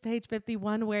page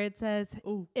 51, where it says,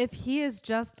 if he is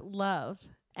just love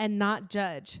and not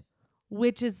judge,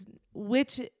 which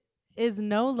is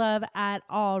no love at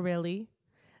all, really,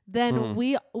 then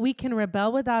we can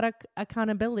rebel without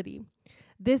accountability.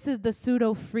 This is the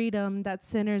pseudo freedom that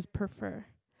sinners prefer.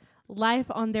 Life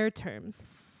on their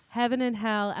terms, heaven and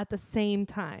hell at the same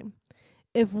time.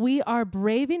 If we are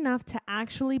brave enough to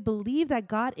actually believe that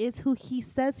God is who he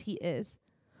says he is,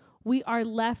 we are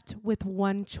left with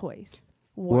one choice.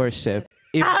 Worship.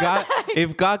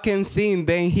 If God can sing,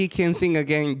 then he can sing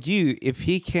against you. If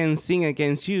he can sing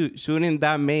against you, shouldn't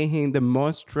that make him the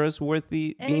most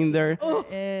trustworthy being there?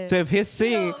 So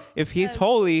if he's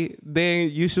holy, then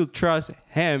you should trust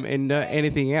him and not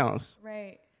anything else.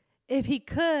 Right. If he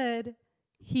could,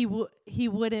 he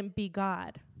wouldn't be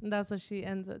God. And that's what she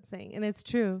ends up saying. And it's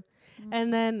true.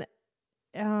 And then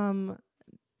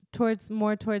towards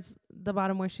the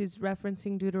bottom where she's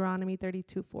referencing Deuteronomy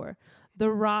 32:4. The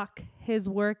rock, his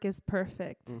work is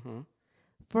perfect.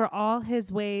 For all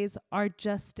his ways are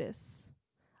justice.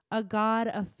 A God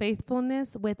of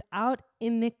faithfulness without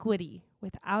iniquity.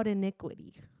 Without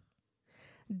iniquity.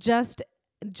 Just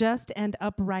and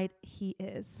upright he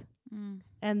is.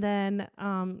 And then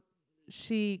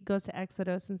she goes to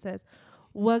Exodus and says,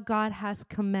 what God has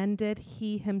commended,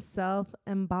 he himself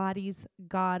embodies.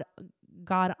 God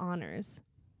honors.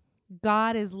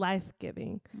 God is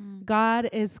life-giving. God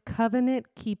is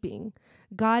covenant-keeping.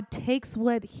 God takes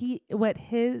what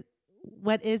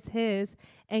is his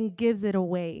and gives it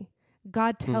away.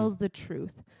 God tells the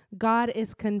truth. God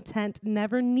is content,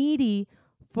 never needy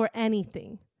for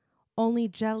anything, only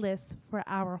jealous for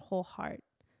our whole heart,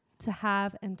 to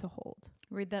have and to hold.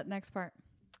 Read that next part.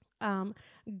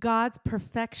 God's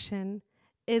perfection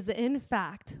is in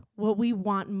fact what we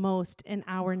want most in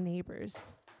our neighbors.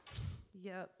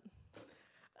 Yep.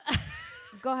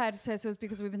 Go ahead, sis. It was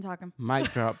because we've been talking.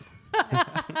 Mic drop.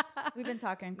 We've been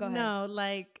talking. Go ahead. No,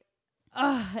 like,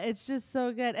 it's just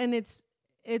so good. And it's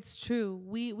true.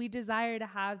 We desire to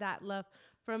have that love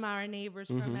from our neighbors,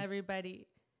 from everybody.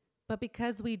 But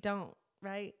because we don't,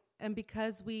 right? And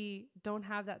because we don't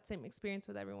have that same experience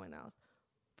with everyone else,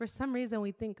 for some reason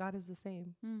we think God is the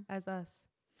same as us.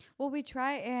 Well, we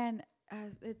try, and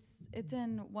it's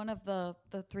in one of the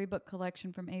 3-book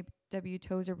collection from A.W.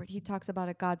 Tozer, but he talks about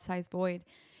a God-sized void.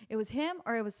 It was him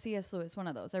or it was C.S. Lewis, one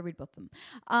of those. I read both of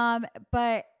them.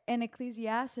 But in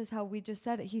Ecclesiastes, how we just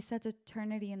said it, he sets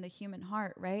eternity in the human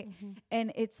heart, right?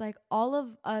 And it's like all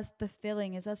of us, the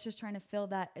filling is us just trying to fill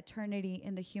that eternity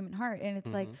in the human heart. And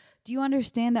it's like, do you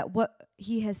understand that what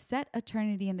he has set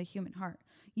eternity in the human heart?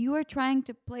 You are trying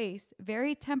to place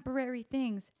very temporary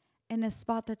things in a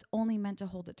spot that's only meant to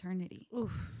hold eternity.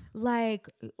 Oof. Like,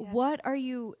 what are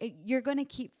you, you're going to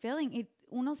keep filling it.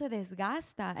 Uno se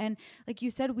desgasta. And like you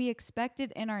said, we expect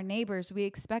it in our neighbors. We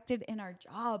expect it in our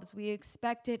jobs. We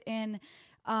expect it in,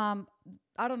 I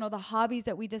don't know, the hobbies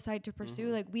that we decide to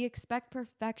pursue. Like, we expect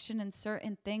perfection in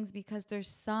certain things because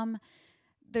there's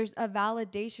a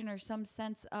validation or some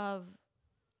sense of,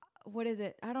 what is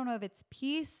it? I don't know if it's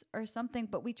peace or something,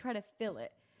 but we try to fill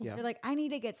it. Yeah. You're like, I need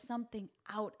to get something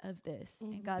out of this.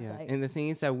 And God's like. And the thing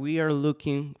is that we are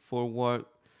looking for what.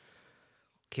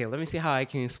 Okay, let me see how I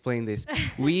can explain this.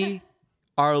 We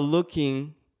are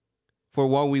looking for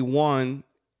what we want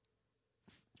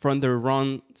from the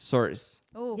wrong source.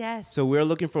 Oh, yes. So we're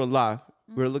looking for love.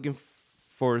 We're looking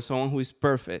for someone who is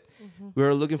perfect.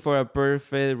 We're looking for a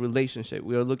perfect relationship.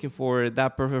 We're looking for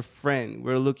that perfect friend.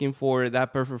 We're looking for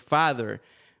that perfect father.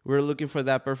 We're looking for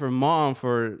that perfect mom,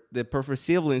 for the perfect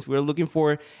siblings. We're looking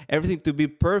for everything to be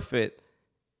perfect,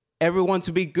 everyone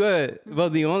to be good. But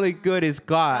the only good is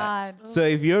God. So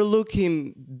if you're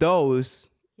looking those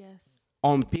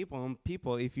on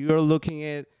people, if you're looking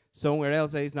at somewhere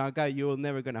else that is not God, you're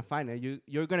never going to find it.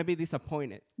 You're going to be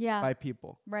disappointed by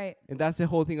people. Right. And that's the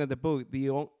whole thing of the book.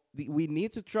 We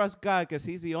need to trust God because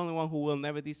he's the only one who will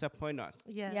never disappoint us.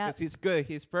 Because he's good.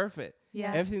 He's perfect.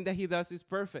 Everything that he does is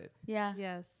perfect.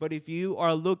 Yes. But if you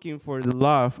are looking for the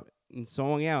love in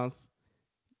someone else,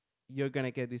 you're going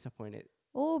to get disappointed.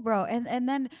 Oh, bro. And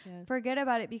then forget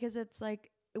about it, because it's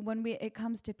like when it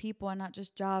comes to people and not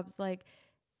just jobs, like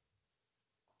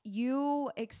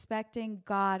you expecting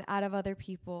God out of other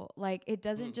people, like it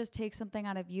doesn't just take something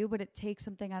out of you, but it takes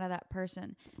something out of that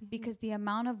person, because the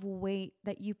amount of weight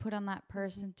that you put on that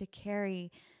person to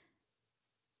carry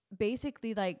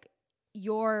basically like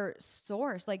your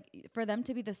source, like for them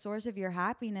to be the source of your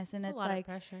happiness. And it's like,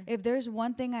 if there's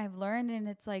one thing I've learned, and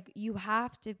it's like, you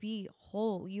have to be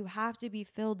whole, you have to be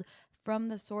filled from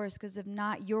the source, because if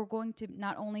not, you're going to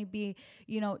not only be,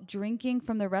 drinking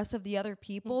from the rest of the other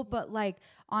people, but like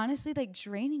honestly, like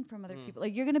draining from other people.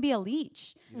 Like you're going to be a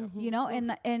leech,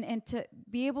 and to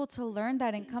be able to learn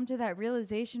that and come to that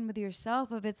realization with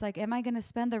yourself of, it's like, am I going to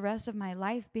spend the rest of my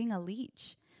life being a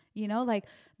leech? Like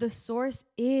the source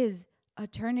is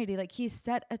eternity. Like he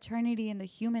set eternity in the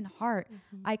human heart.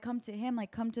 I come to him,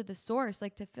 like come to the source,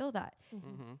 like to fill that.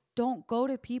 Don't go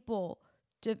to people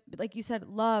to, like you said,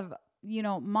 love,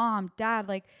 mom, dad,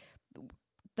 like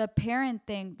the parent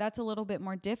thing. That's a little bit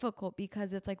more difficult,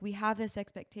 because it's like we have this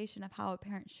expectation of how a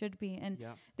parent should be, and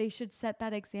they should set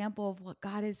that example of what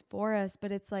God is for us.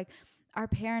 But it's like, our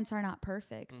parents are not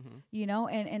perfect,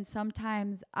 and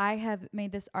sometimes I have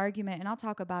made this argument, and I'll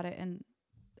talk about it in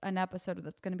an episode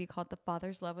that's going to be called The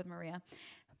Father's Love with Maria.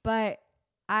 But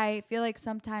I feel like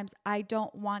sometimes I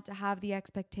don't want to have the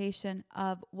expectation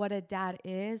of what a dad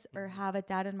is or have a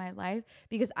dad in my life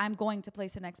because I'm going to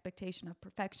place an expectation of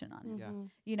perfection on it. Yeah.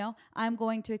 You know, I'm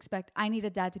going to expect I need a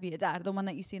dad to be a dad, the one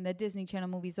that you see in the Disney Channel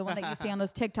movies, the one that you see on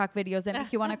those TikTok videos that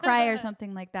make you want to cry or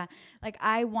something like that. Like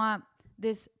I want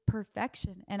this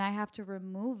perfection and I have to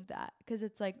remove that because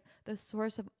it's like the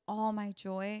source of all my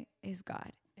joy is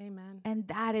God. Amen. And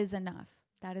that is enough.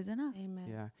 That is enough. Amen.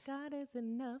 Yeah. God is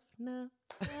enough. No.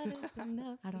 God is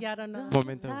enough. I don't know.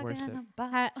 Moment of worship.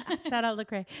 Shout out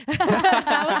Lecrae.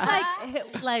 That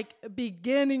was like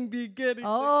beginning.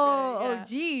 Oh,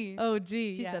 Lecrae, OG. OG.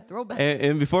 She said throwback.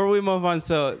 And before we move on,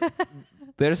 so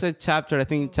there's a chapter, I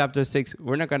think chapter 6.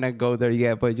 We're not going to go there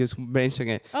yet, but just mention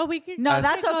it. Oh, we can. No, we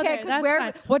that's can go okay. there. That's Where?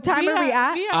 fine. What time are we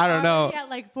at? I don't know. At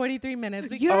like 43 minutes.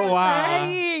 We You're can- Oh, wow.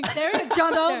 lying. There is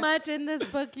so much in this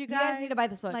book, you You guys. guys need to buy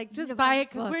this book. Like, You just need to buy this it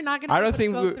because book. we're not going I to don't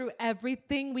think go we- through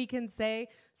everything we can say.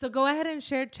 So go ahead and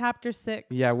share chapter 6.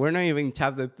 Yeah, we're not even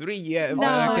chapter 3 yet. No,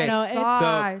 but okay. no. It's,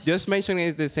 Gosh. So just mentioning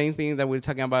is the same thing that we're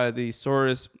talking about the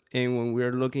source and when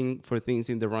we're looking for things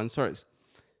in the wrong source.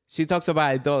 She talks about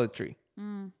idolatry.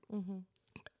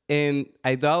 And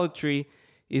idolatry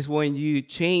is when you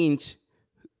change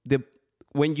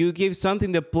when you give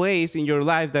something the place in your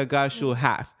life that God should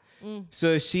have.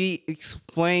 So she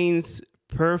explains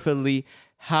perfectly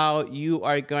how you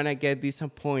are gonna get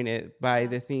disappointed by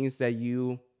the things that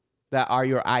are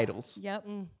your idols. Yep.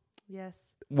 yes.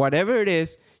 Whatever it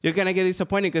is, you're gonna get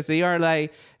disappointed because they are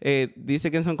like, dice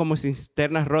que son como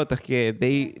cisternas rotas, que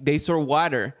they store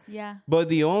water. Yeah. But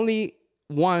the only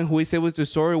one who is able to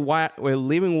store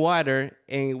living water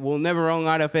and will never run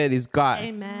out of it is God.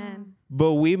 Amen.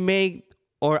 But we make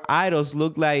our idols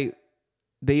look like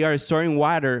they are storing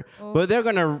water, but they're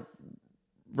gonna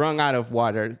run out of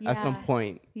water at some Yes.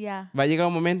 point. Yeah. Va a llegar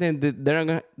un momento en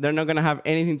they're not gonna have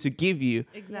anything to give you,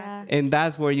 Exactly. and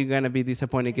that's where you're gonna be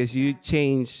disappointed because you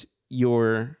change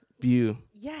your view.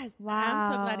 Yes.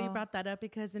 I'm so glad you Wow. brought that up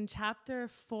because in chapter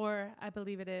 4, I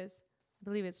believe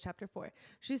it's chapter 4.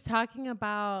 She's talking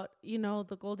about,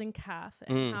 the golden calf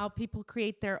and how people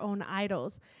create their own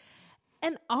idols.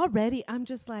 And already I'm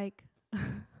just like,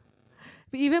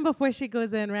 even before she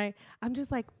goes in, right? I'm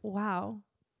just like, wow,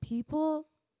 people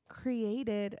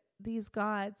created these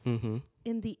gods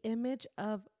in the image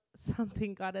of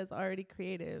something God has already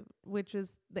created, which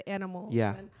is the animal.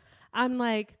 Yeah. And I'm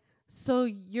like, so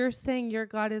you're saying your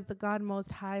God is the God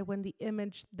most high when the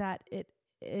image that it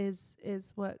is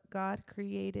what God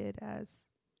created as,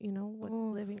 what's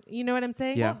living. You know what I'm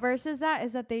saying? Yeah. What verse is that?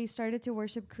 Is that they started to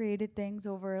worship created things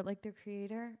over like their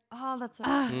creator? Oh, that's so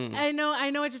I know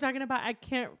what you're talking about. I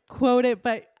can't quote it,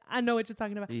 but I know what you're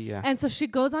talking about. Yeah. And so she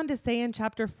goes on to say in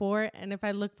chapter 4, and if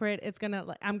I look for it,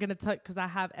 I'm gonna tell because I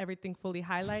have everything fully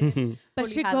highlighted. But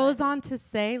Fully she goes highlighted. on to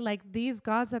say, like, these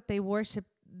gods that they worship,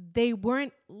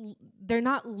 they're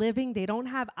not living. They don't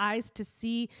have eyes to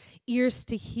see, ears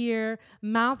to hear,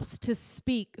 mouths to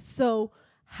speak. So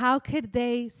how could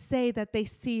they say that they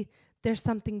see there's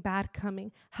something bad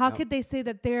coming? How could they say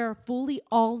that they are fully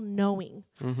all-knowing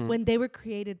when they were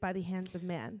created by the hands of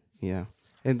man? Yeah.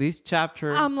 In this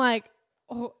chapter, I'm like,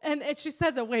 oh, and she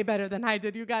says it way better than I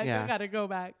did. You guys, Yeah. you gotta go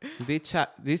back.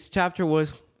 this chapter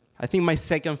was, I think, my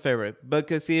second favorite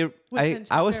because Which one,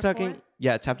 I was chapter talking, 4?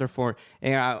 yeah, chapter 4,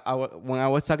 and when I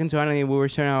was talking to Anna, we were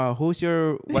sharing about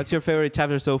what's your favorite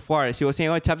chapter so far. She was saying,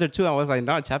 oh, chapter 2. I was like,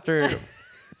 no, chapter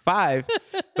 5.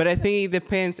 But I think it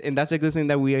depends, and that's a good thing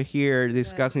that we are here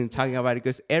discussing, talking about it,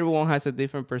 because everyone has a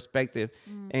different perspective,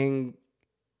 and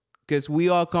because we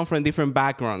all come from different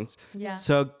backgrounds. Yeah.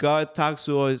 So God talks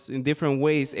to us in different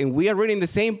ways, and we are reading the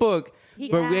same book,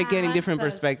 but we are getting different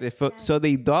wants us. perspectives. So the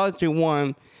idolatry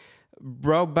one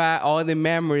brought back all the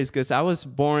memories because I was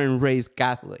born and raised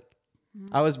Catholic.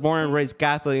 I was born and raised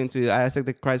Catholic I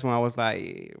accepted Christ when I was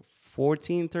like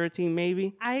 14, 13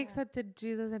 maybe. I accepted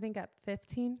Jesus, I think, at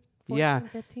 15. 14, Yeah.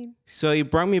 15. So it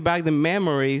brought me back the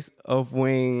memories of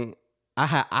when I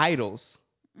had idols.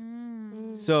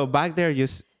 So back there,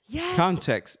 just Yes.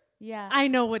 context. Yeah. I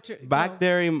know what you're Back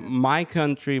there in my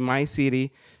country, my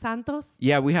city, Santos.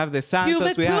 yeah, we have the Santos,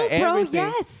 Cuba we have too, bro. everything.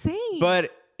 Yes, same.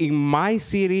 But in my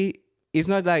city, it's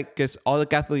not like because all the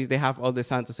Catholics, they have all the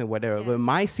Santos and whatever. Yes. But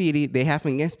my city, they have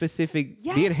a specific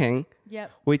Yes. Virgen,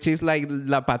 Yep. which is like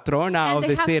la patrona and of they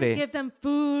the have city. to give them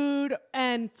food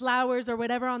and flowers or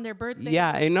whatever on their birthday.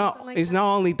 Yeah, and something like it's that.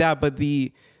 not only that, but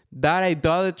that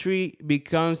idolatry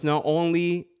becomes not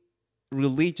only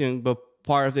religion, but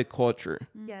part of the culture.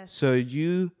 Yes. So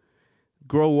you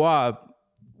grow up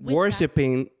With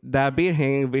worshiping that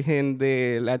Virgen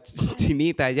de la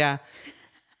Chinita, yeah.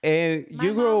 And My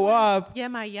you grow mom was up Yeah,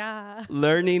 my yeah.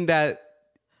 learning that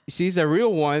she's a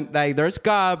real one. Like, there's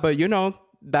God, but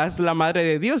that's la madre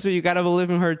de Dios, so you gotta believe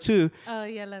in her too. Oh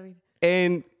yeah, love you.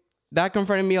 And that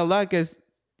confronted me a lot because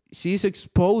she's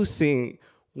exposing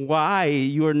why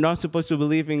you are not supposed to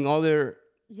believe in other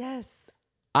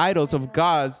idols of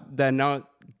gods that not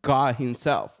God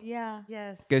himself. Yeah.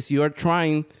 Yes. Because you are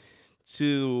trying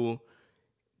to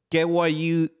get what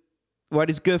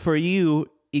is good for you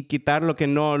y quitar lo que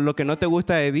no te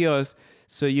gusta de Dios,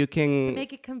 so you can to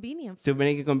make it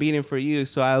convenient for you.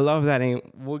 So I love that, and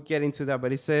we'll get into that.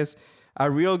 But it says, a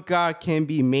real God can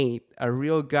be made. A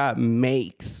real God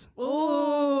makes.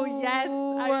 Oh, yes.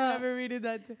 I remember reading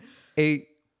that too.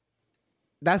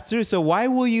 That's true. So why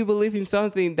will you believe in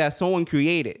something that someone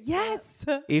created? Yes.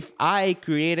 If I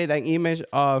created an image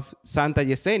of Santa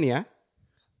Yesenia,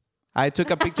 I took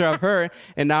a picture of her,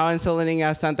 and now I'm selling it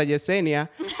as Santa Yesenia.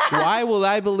 Why will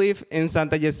I believe in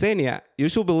Santa Yesenia? You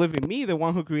should believe in me, the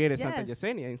one who created Santa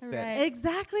Yesenia instead. Right.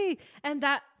 Exactly. And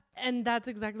that's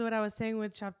exactly what I was saying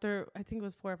with chapter, I think it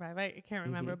was 4 or 5. I can't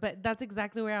remember. But that's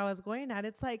exactly where I was going at.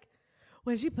 It's like,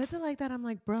 when she puts it like that, I'm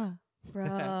like, bruh,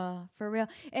 for real.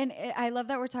 And I love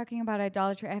that we're talking about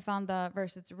idolatry. I found the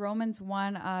verse. It's Romans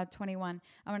 1:21. I'm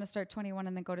going to start 21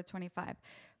 and then go to 25.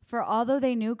 For although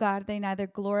they knew God, they neither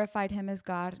glorified him as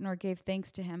God nor gave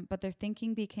thanks to him, but their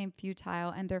thinking became futile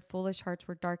and their foolish hearts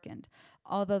were darkened.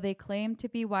 Although they claimed to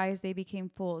be wise, they became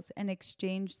fools and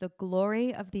exchanged the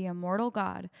glory of the immortal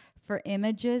God for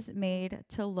images made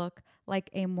to look like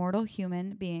a mortal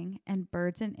human being and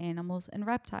birds and animals and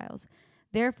reptiles.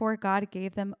 Therefore, God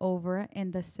gave them over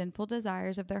in the sinful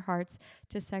desires of their hearts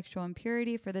to sexual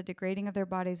impurity for the degrading of their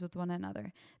bodies with one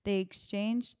another. They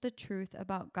exchanged the truth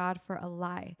about God for a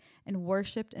lie and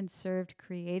worshipped and served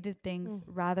created things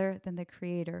rather than the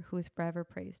Creator, who is forever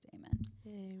praised. Amen.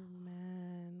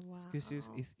 Amen. Wow. Because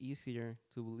it's easier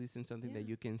to believe in something that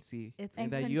you can see and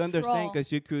that you understand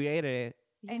because you created it.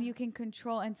 And you can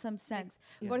control in some sense.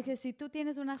 Porque si tú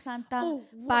tienes una santa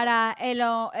para el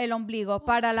ombligo,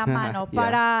 para la mano,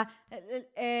 para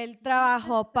el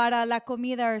trabajo, para la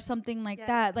comida or something like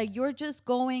that, like you're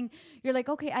like,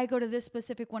 okay, I go to this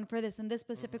specific one for this and this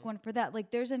specific one for that.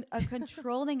 Like there's a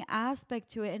controlling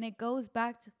aspect to it, and it goes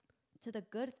back to the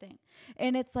good thing.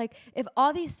 And it's like, if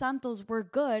all these santos were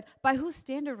good, by whose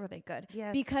standard were they good?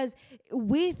 Yes. Because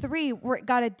we three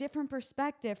got a different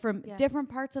perspective from different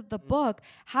parts of the book.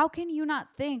 How can you not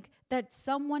think that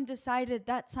someone decided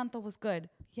that santo was good?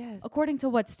 Yes. According to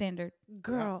what standard?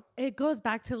 Girl, it goes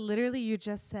back to literally, you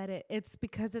just said it. It's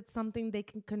because it's something they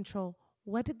can control.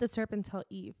 What did the serpent tell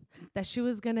Eve? That she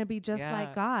was going to be just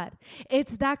like God.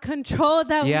 It's that control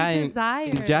that we desire.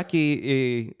 And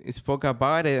Jackie spoke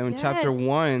about it in chapter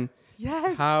 1.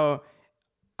 Yes. How,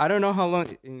 I don't know how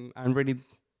long, I'm reading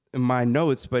my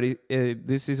notes, but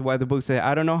this is what the book said.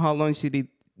 I don't know how long she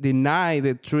denied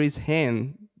the tree's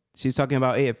hand. She's talking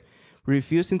about Eve.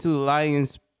 Refusing to lie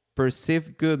and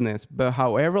perceived goodness, but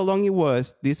however long it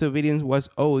was, disobedience was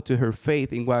owed to her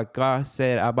faith in what God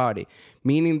said about it,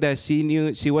 meaning that she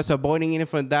knew she was avoiding it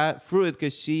from that fruit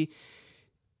because she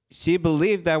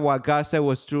believed that what God said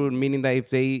was true, meaning that if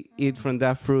they eat from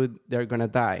that fruit, they're gonna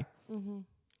die.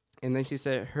 And then she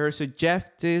said her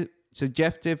suggestive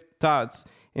thoughts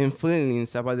and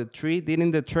feelings about the tree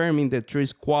didn't determine the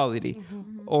tree's quality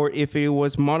or if it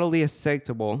was morally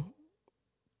acceptable,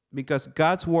 because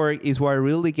God's word is what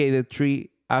really gave the tree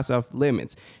as of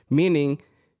limits, meaning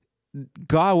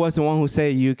God was the one who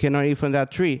said you cannot eat from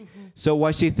that tree. So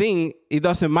what she thinks, it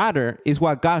doesn't matter, is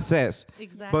what God says.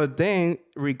 Exactly. But then,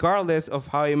 regardless of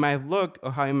how it might look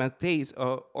or how it might taste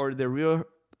or the real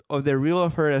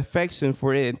of her affection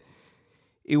for it,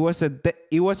 it was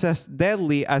as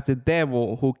deadly as the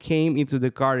devil who came into the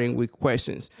garden with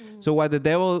questions. So what the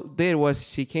devil did was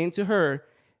she came to her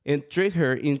and tricked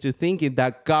her into thinking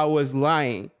that God was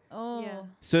lying. Oh. Yeah.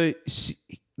 So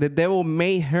the devil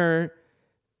made her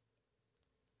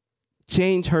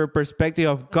change her perspective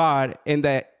of God, and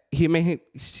that he made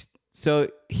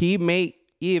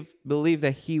Eve believe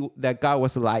that God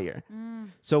was a liar.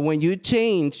 So when you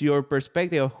change your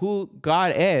perspective of who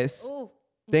God is,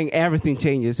 then everything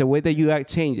changes. The way that you act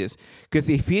changes. Because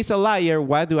if he's a liar,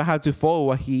 why do I have to follow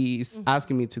what he's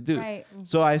asking me to do? Right.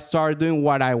 So I start doing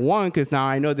what I want because now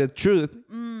I know the truth.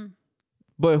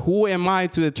 But who am I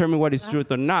to determine what is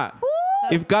truth or not?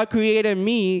 If God created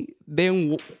me,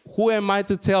 then who am I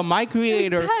to tell my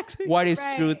creator what is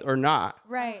truth or not?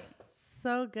 Right.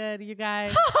 So good, you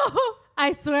guys.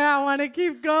 I swear I want to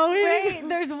keep going. Wait,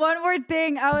 there's one more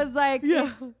thing. I was like,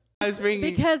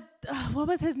 because what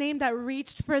was his name that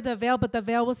reached for the veil, but the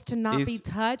veil was to not be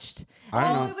touched? I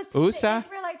don't know. It was Usa? the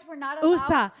Israelites we're not allowed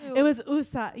Usa. to. It was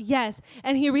Usa. Yes.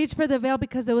 And he reached for the veil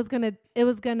because it was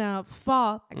gonna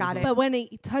fall. I got it. But when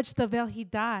he touched the veil, he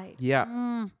died.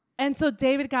 Yeah. And so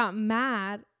David got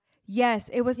mad. Yes,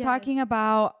 it was Yes. talking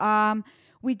about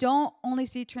we don't only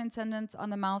see transcendence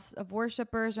on the mouths of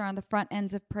worshipers or on the front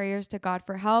ends of prayers to God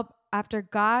for help. After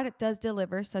God does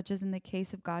deliver, such as in the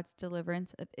case of God's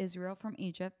deliverance of Israel from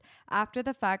Egypt, after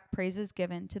the fact, praise is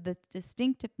given to the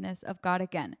distinctiveness of God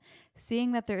again,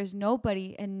 seeing that there is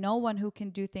nobody and no one who can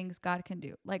do things God can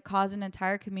do, like cause an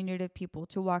entire community of people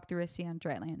to walk through a sea on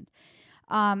dry land.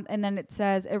 And then it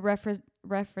says, it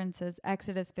references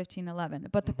Exodus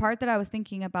 15:11. But the part that I was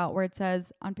thinking about where it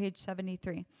says on page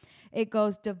 73, it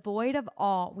goes, devoid of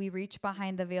all, we reach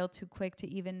behind the veil too quick to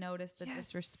even notice the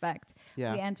disrespect.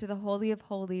 Yeah. We enter the Holy of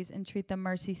Holies and treat the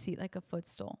mercy seat like a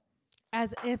footstool.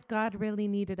 As if God really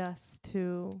needed us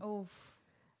to. Oh,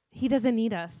 He doesn't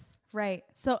need us. right.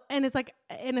 So, and it's like,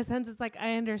 in a sense, it's like,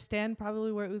 I understand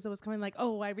probably where Uzzah was coming, like,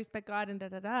 oh, I respect God and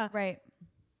da-da-da. Right.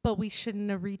 But we shouldn't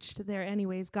have reached there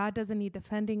anyways. God doesn't need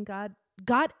defending. God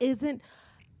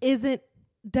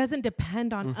doesn't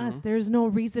depend on us. There's no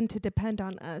reason to depend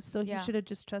on us. So Yeah. he should have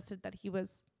just trusted that he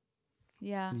was.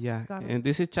 Yeah. Yeah. Got it. And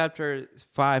this is chapter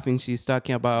 5, and she's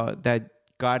talking about that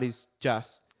God is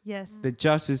just, Yes. the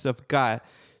justice of God.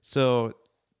 So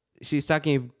she's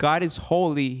talking, if God is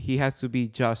holy, he has to be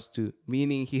just too,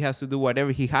 meaning he has to do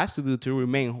whatever he has to do to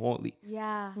remain holy.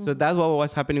 Yeah. So that's what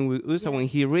was happening with Uzzah. When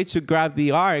he reached to grab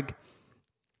the ark,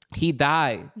 he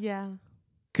died Yeah.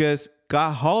 because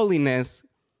God holiness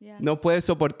Yeah. no puede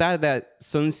soportar that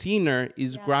some sinner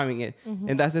is Yeah. grabbing it.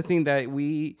 And that's the thing, that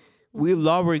we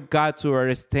lower God to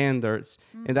our standards.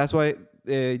 And that's why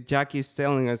Jackie is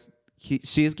telling us,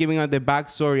 she's giving us the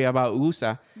backstory about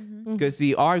Uzzah. Because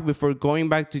the ark, before going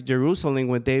back to Jerusalem,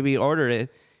 when David ordered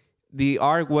it, the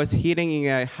ark was hidden in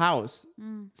a house.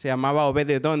 Se llamaba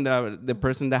Obed-Edom, the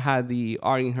person that had the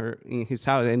ark in his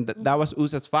house. And that was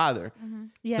Uzzah's father.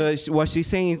 Yes. So what she's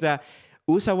saying is that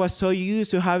Uzzah was so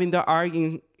used to having the ark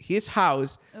in his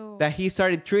house that he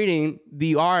started treating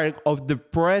the ark of the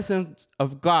presence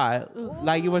of God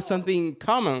like it was something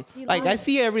common. Like I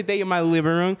see it every day in my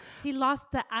living room. He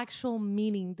lost the actual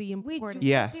meaning, the We importance.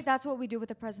 Yes. see, that's what we do with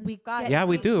the presence We of God. get- Yeah,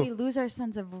 we do. We lose our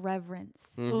sense of reverence.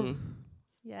 Oof.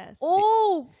 Yes.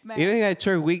 Oh, man. Even at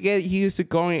church, we get used to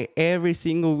going every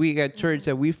single week at church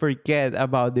that we forget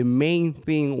about the main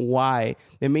thing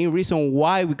the main reason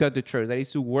why we got to church, that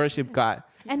is to worship God.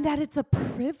 And that it's a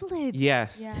privilege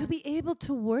Yes. Yeah. to be able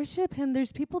to worship him.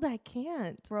 There's people that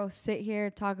can't. Bro, sit here,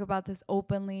 talk about this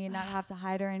openly, and not have to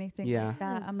hide or anything Yeah. like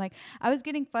that. Yes. I'm like, I was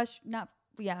getting I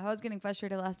was getting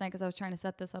frustrated last night because I was trying to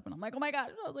set this up, and I'm like, oh my gosh,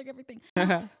 I was like everything.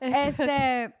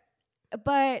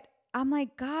 But I'm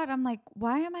like, God,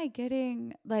 why am I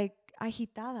getting like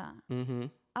agitada? Mm-hmm.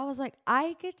 I was like,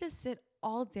 I get to sit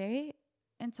all day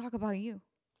and talk about you.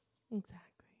 Exactly.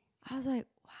 I was like,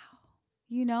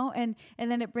 wow, and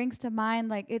then it brings to mind,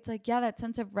 like, it's like, yeah, that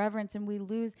sense of reverence, and we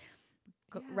lose.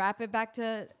 Wrap it back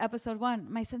to episode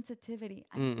 1, my sensitivity.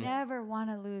 I never want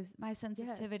to lose my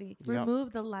sensitivity. Yep.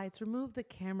 Remove the lights, remove the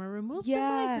camera, remove the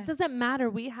Yeah. lights. It doesn't matter.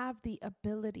 We have the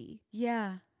ability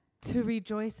Yeah. to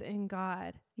rejoice in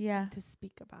God, Yeah. to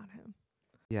speak about him.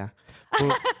 Yeah.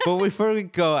 But before we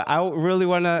go, I really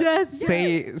want to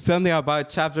say something about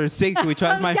chapter 6, which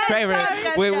was my favorite.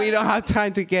 We don't have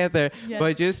time together.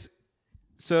 But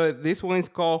so this one is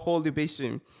called Holy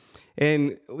Division.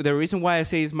 And the reason why I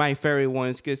say it's my favorite one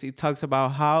is because it talks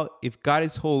about how if God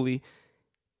is holy,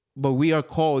 but we are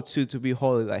called to be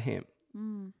holy like him.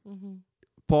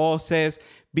 Paul says,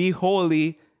 be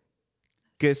holy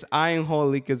because I am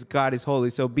holy, because God is holy.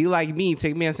 So be like me.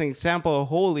 Take me as an example of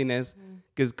holiness,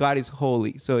 because God is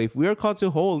holy. So if we are called to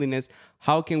holiness,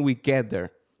 how can we get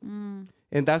there? And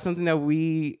that's something that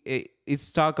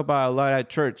it's talked about a lot at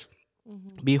church.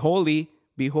 Be holy,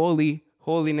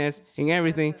 holiness and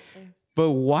everything.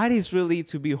 But what is really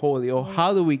to be holy, or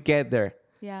how do we get there?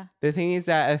 Yeah. The thing is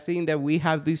that I think that we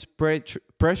have this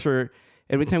pressure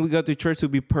every time we go to church to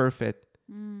be perfect,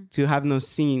 to have no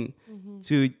sin,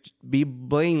 to be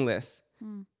blameless.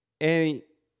 And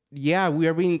yeah, we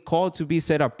are being called to be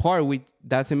set apart.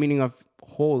 That's the meaning of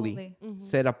holy.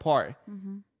 Set apart.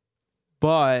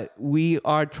 But we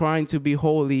are trying to be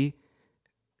holy,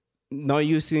 not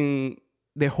using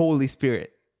the Holy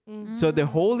Spirit. So the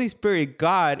Holy Spirit,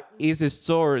 God, is the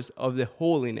source of the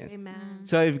holiness. Amen.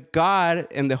 So if God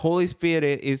and the Holy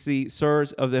Spirit is the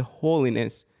source of the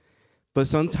holiness, but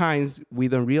sometimes we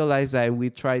don't realize that we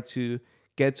try to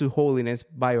get to holiness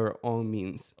by our own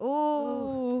means.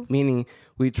 Oh. Meaning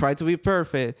we try to be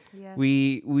perfect. Yeah.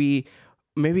 We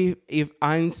maybe if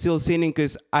I'm still sinning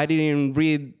because I didn't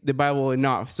read the Bible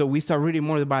enough. So we start reading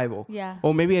more of the Bible. Yeah.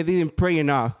 Or maybe I didn't pray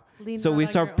enough. So we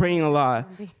start praying a lot.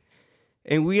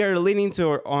 And we are leaning to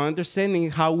our understanding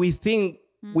how we think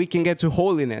we can get to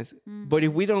holiness. But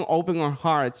if we don't open our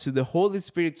hearts to the Holy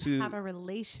Spirit to have a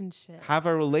relationship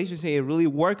and really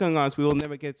work on us, we will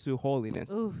never get to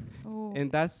holiness. Ooh.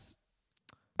 And that's,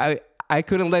 I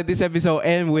couldn't let this episode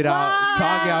end without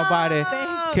talking about it.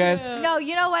 Because No,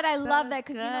 you know what? I love that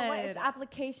because you know what? good. It's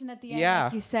application at the end, Yeah.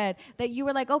 like you said. That you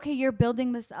were like, okay, you're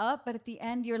building this up, but at the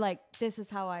end, you're like, this is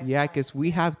how I. yeah, because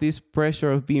we have this pressure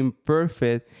of being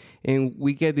perfect, and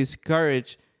we get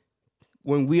discouraged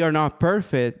when we are not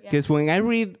perfect. Because when I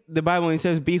read the Bible and it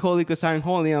says, "Be holy, because I'm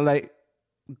holy," I'm like,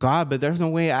 God, but there's no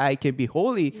way I can be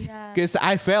holy because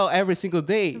I fail every single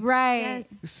day. Right.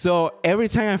 Yes. So every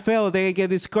time I fail, they get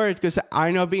discouraged because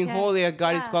I'm not being holy as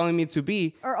God is calling me to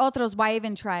be. Or otros, why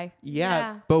even try?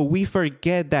 Yeah, but we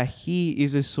forget that He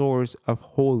is a source of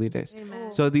holiness.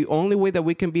 Amen. So the only way that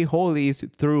we can be holy is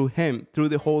through Him, through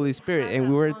the Holy Spirit. And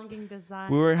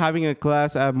we were having a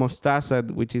class at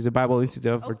Mostaza, which is a Bible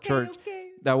Institute of our church,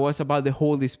 that was about the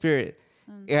Holy Spirit.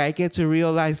 And I get to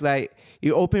realize, like,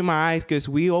 it opened my eyes because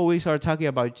we always are talking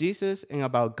about Jesus and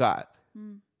about God,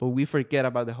 but we forget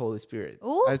about the Holy Spirit.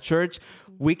 Ooh. At church,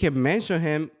 we can mention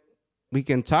Him, we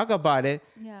can talk about it,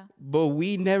 Yeah. but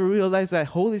we never realize that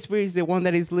Holy Spirit is the one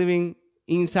that is living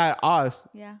inside us.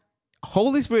 Yeah.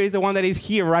 Holy Spirit is the one that is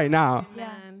here right now.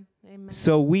 Yeah. Amen.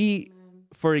 So we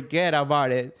forget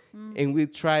about it, and we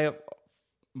try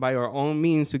by our own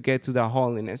means to get to the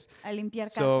holiness. A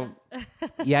limpiar So, casa.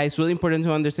 yeah, it's really important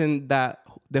to understand that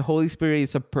the Holy Spirit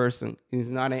is a person. It's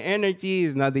not an energy.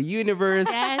 It's not the universe.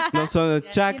 Yes. No son of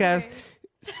chacas.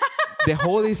 The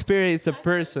Holy Spirit is a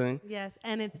person. Yes,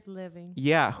 and it's living.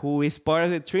 Yeah, who is part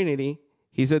of the Trinity.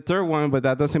 He's a third one, but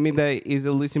that doesn't mean that he's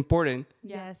the least important.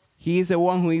 Yes. He is the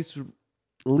one who is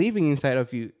living inside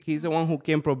of you. He's the one who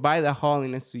can provide the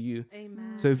holiness to you.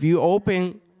 Amen. So if you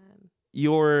open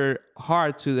your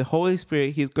heart to the Holy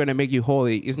Spirit, He's going to make you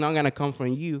holy. It's not going to come from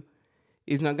you.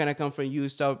 It's not going to come from you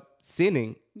stop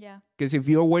sinning. Yeah. Because if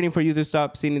you're waiting for you to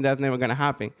stop sinning, that's never going to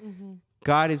happen.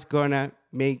 God is going to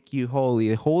make you holy.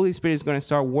 The Holy Spirit is going to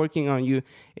start working on you.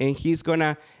 And He's going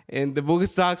to, and the book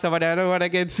talks about it. I don't want to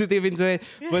get too deep into it.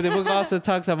 But the book also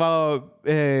talks about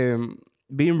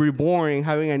being reborn,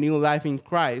 having a new life in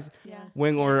Christ. Yes.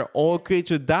 When our old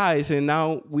creature dies, and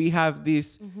now we have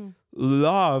this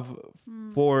love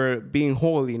for being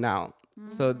holy now.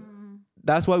 So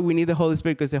that's why we need the Holy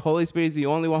Spirit, because the Holy Spirit is the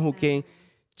only one who can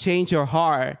change your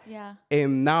heart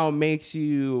and now makes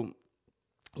you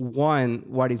want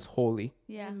what is holy.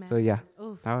 Yeah. So yeah,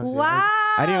 that was it. Wow.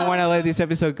 I didn't want to let this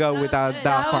episode go without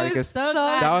that part, because that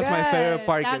was my favorite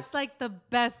part. That's like the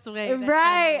best way. to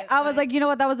Right. end it. I was like, you know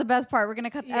what? That was the best part. We're going to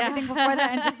cut everything before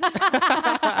that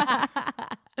and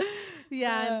just.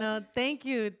 Yeah, no, thank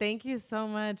you. Thank you so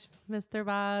much, Mr.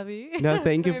 Bobby. No,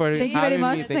 thank you for Thank you very having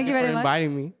much. me. Thank you for very much.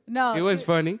 inviting me. No. It was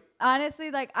funny. Honestly,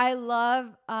 like I love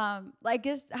like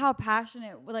just how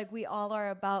passionate like we all are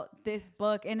about this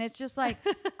book. And it's just like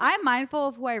I'm mindful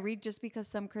of who I read just because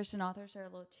some Christian authors are a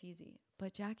little cheesy.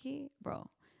 But Jackie, bro,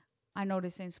 I know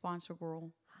this ain't sponsor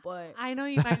girl, but I know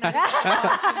you might not be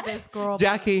watching this girl.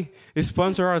 Jackie,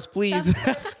 sponsor us, please.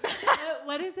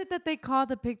 What is it that they call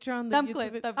the picture on the thumb YouTube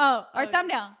clip. video? Or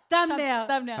thumbnail. Thumbnail.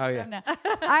 Thumbnail. Oh, yeah. Thumbnail.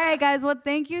 All right, guys. Well,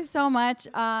 thank you so much.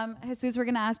 Jesus, we're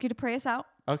going to ask you to pray us out.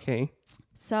 Okay.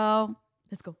 So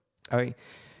let's go. All right.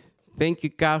 Thank you,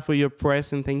 God, for your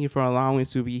presence. Thank you for allowing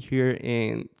us to be here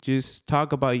and just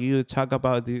talk about you, talk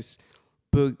about this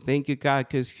book. Thank you, God,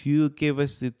 because you give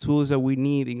us the tools that we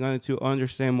need in order to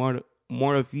understand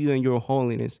more of you and your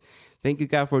holiness. Thank you,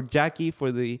 God, for Jackie,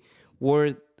 for the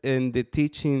word and the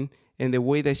teaching and the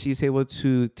way that she's able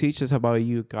to teach us about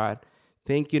you, God.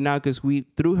 Thank you now, because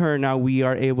through her now we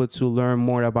are able to learn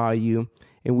more about you.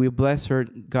 And we bless her,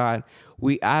 God.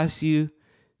 We ask you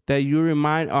that you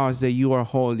remind us that you are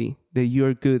holy, that you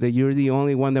are good, that you're the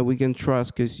only one that we can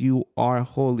trust because you are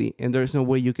holy and there's no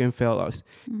way you can fail us.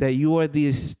 That you are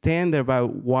the standard by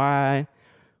why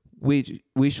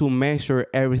we should measure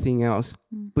everything else.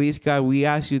 Please, God, we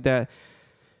ask you that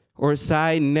our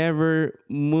side never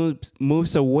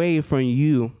moves away from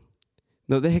you.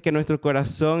 No deje que nuestro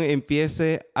corazón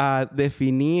empiece a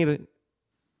definir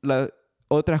las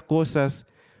otras cosas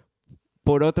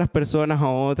por otras personas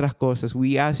o otras cosas.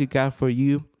 We ask you, God, for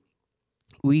you.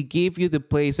 We give you the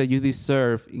place that you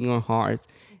deserve in our hearts.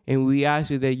 And we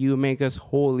ask you that you make us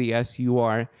holy as you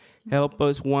are. Help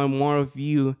us want more of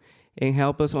you and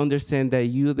help us understand that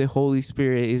you, the Holy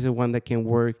Spirit, is the one that can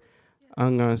work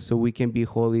on us so we can be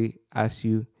holy as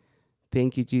you.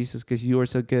 Thank you, Jesus, because you are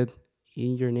so good.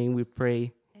 In your name we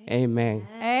pray. Amen.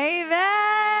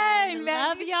 Amen.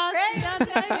 Love y'all.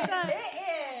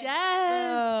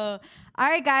 Yes. All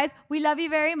right, guys. We love you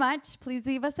very much. Please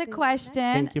leave us a question.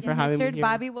 Thank you for having me Mr. here.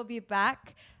 Bobby will be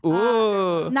back.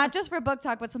 Ooh. Not just for book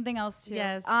talk, but something else too.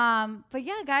 Yes. But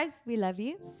yeah, guys, we love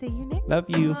you. See you next. Love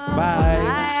you.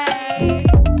 Bye.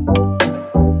 Bye.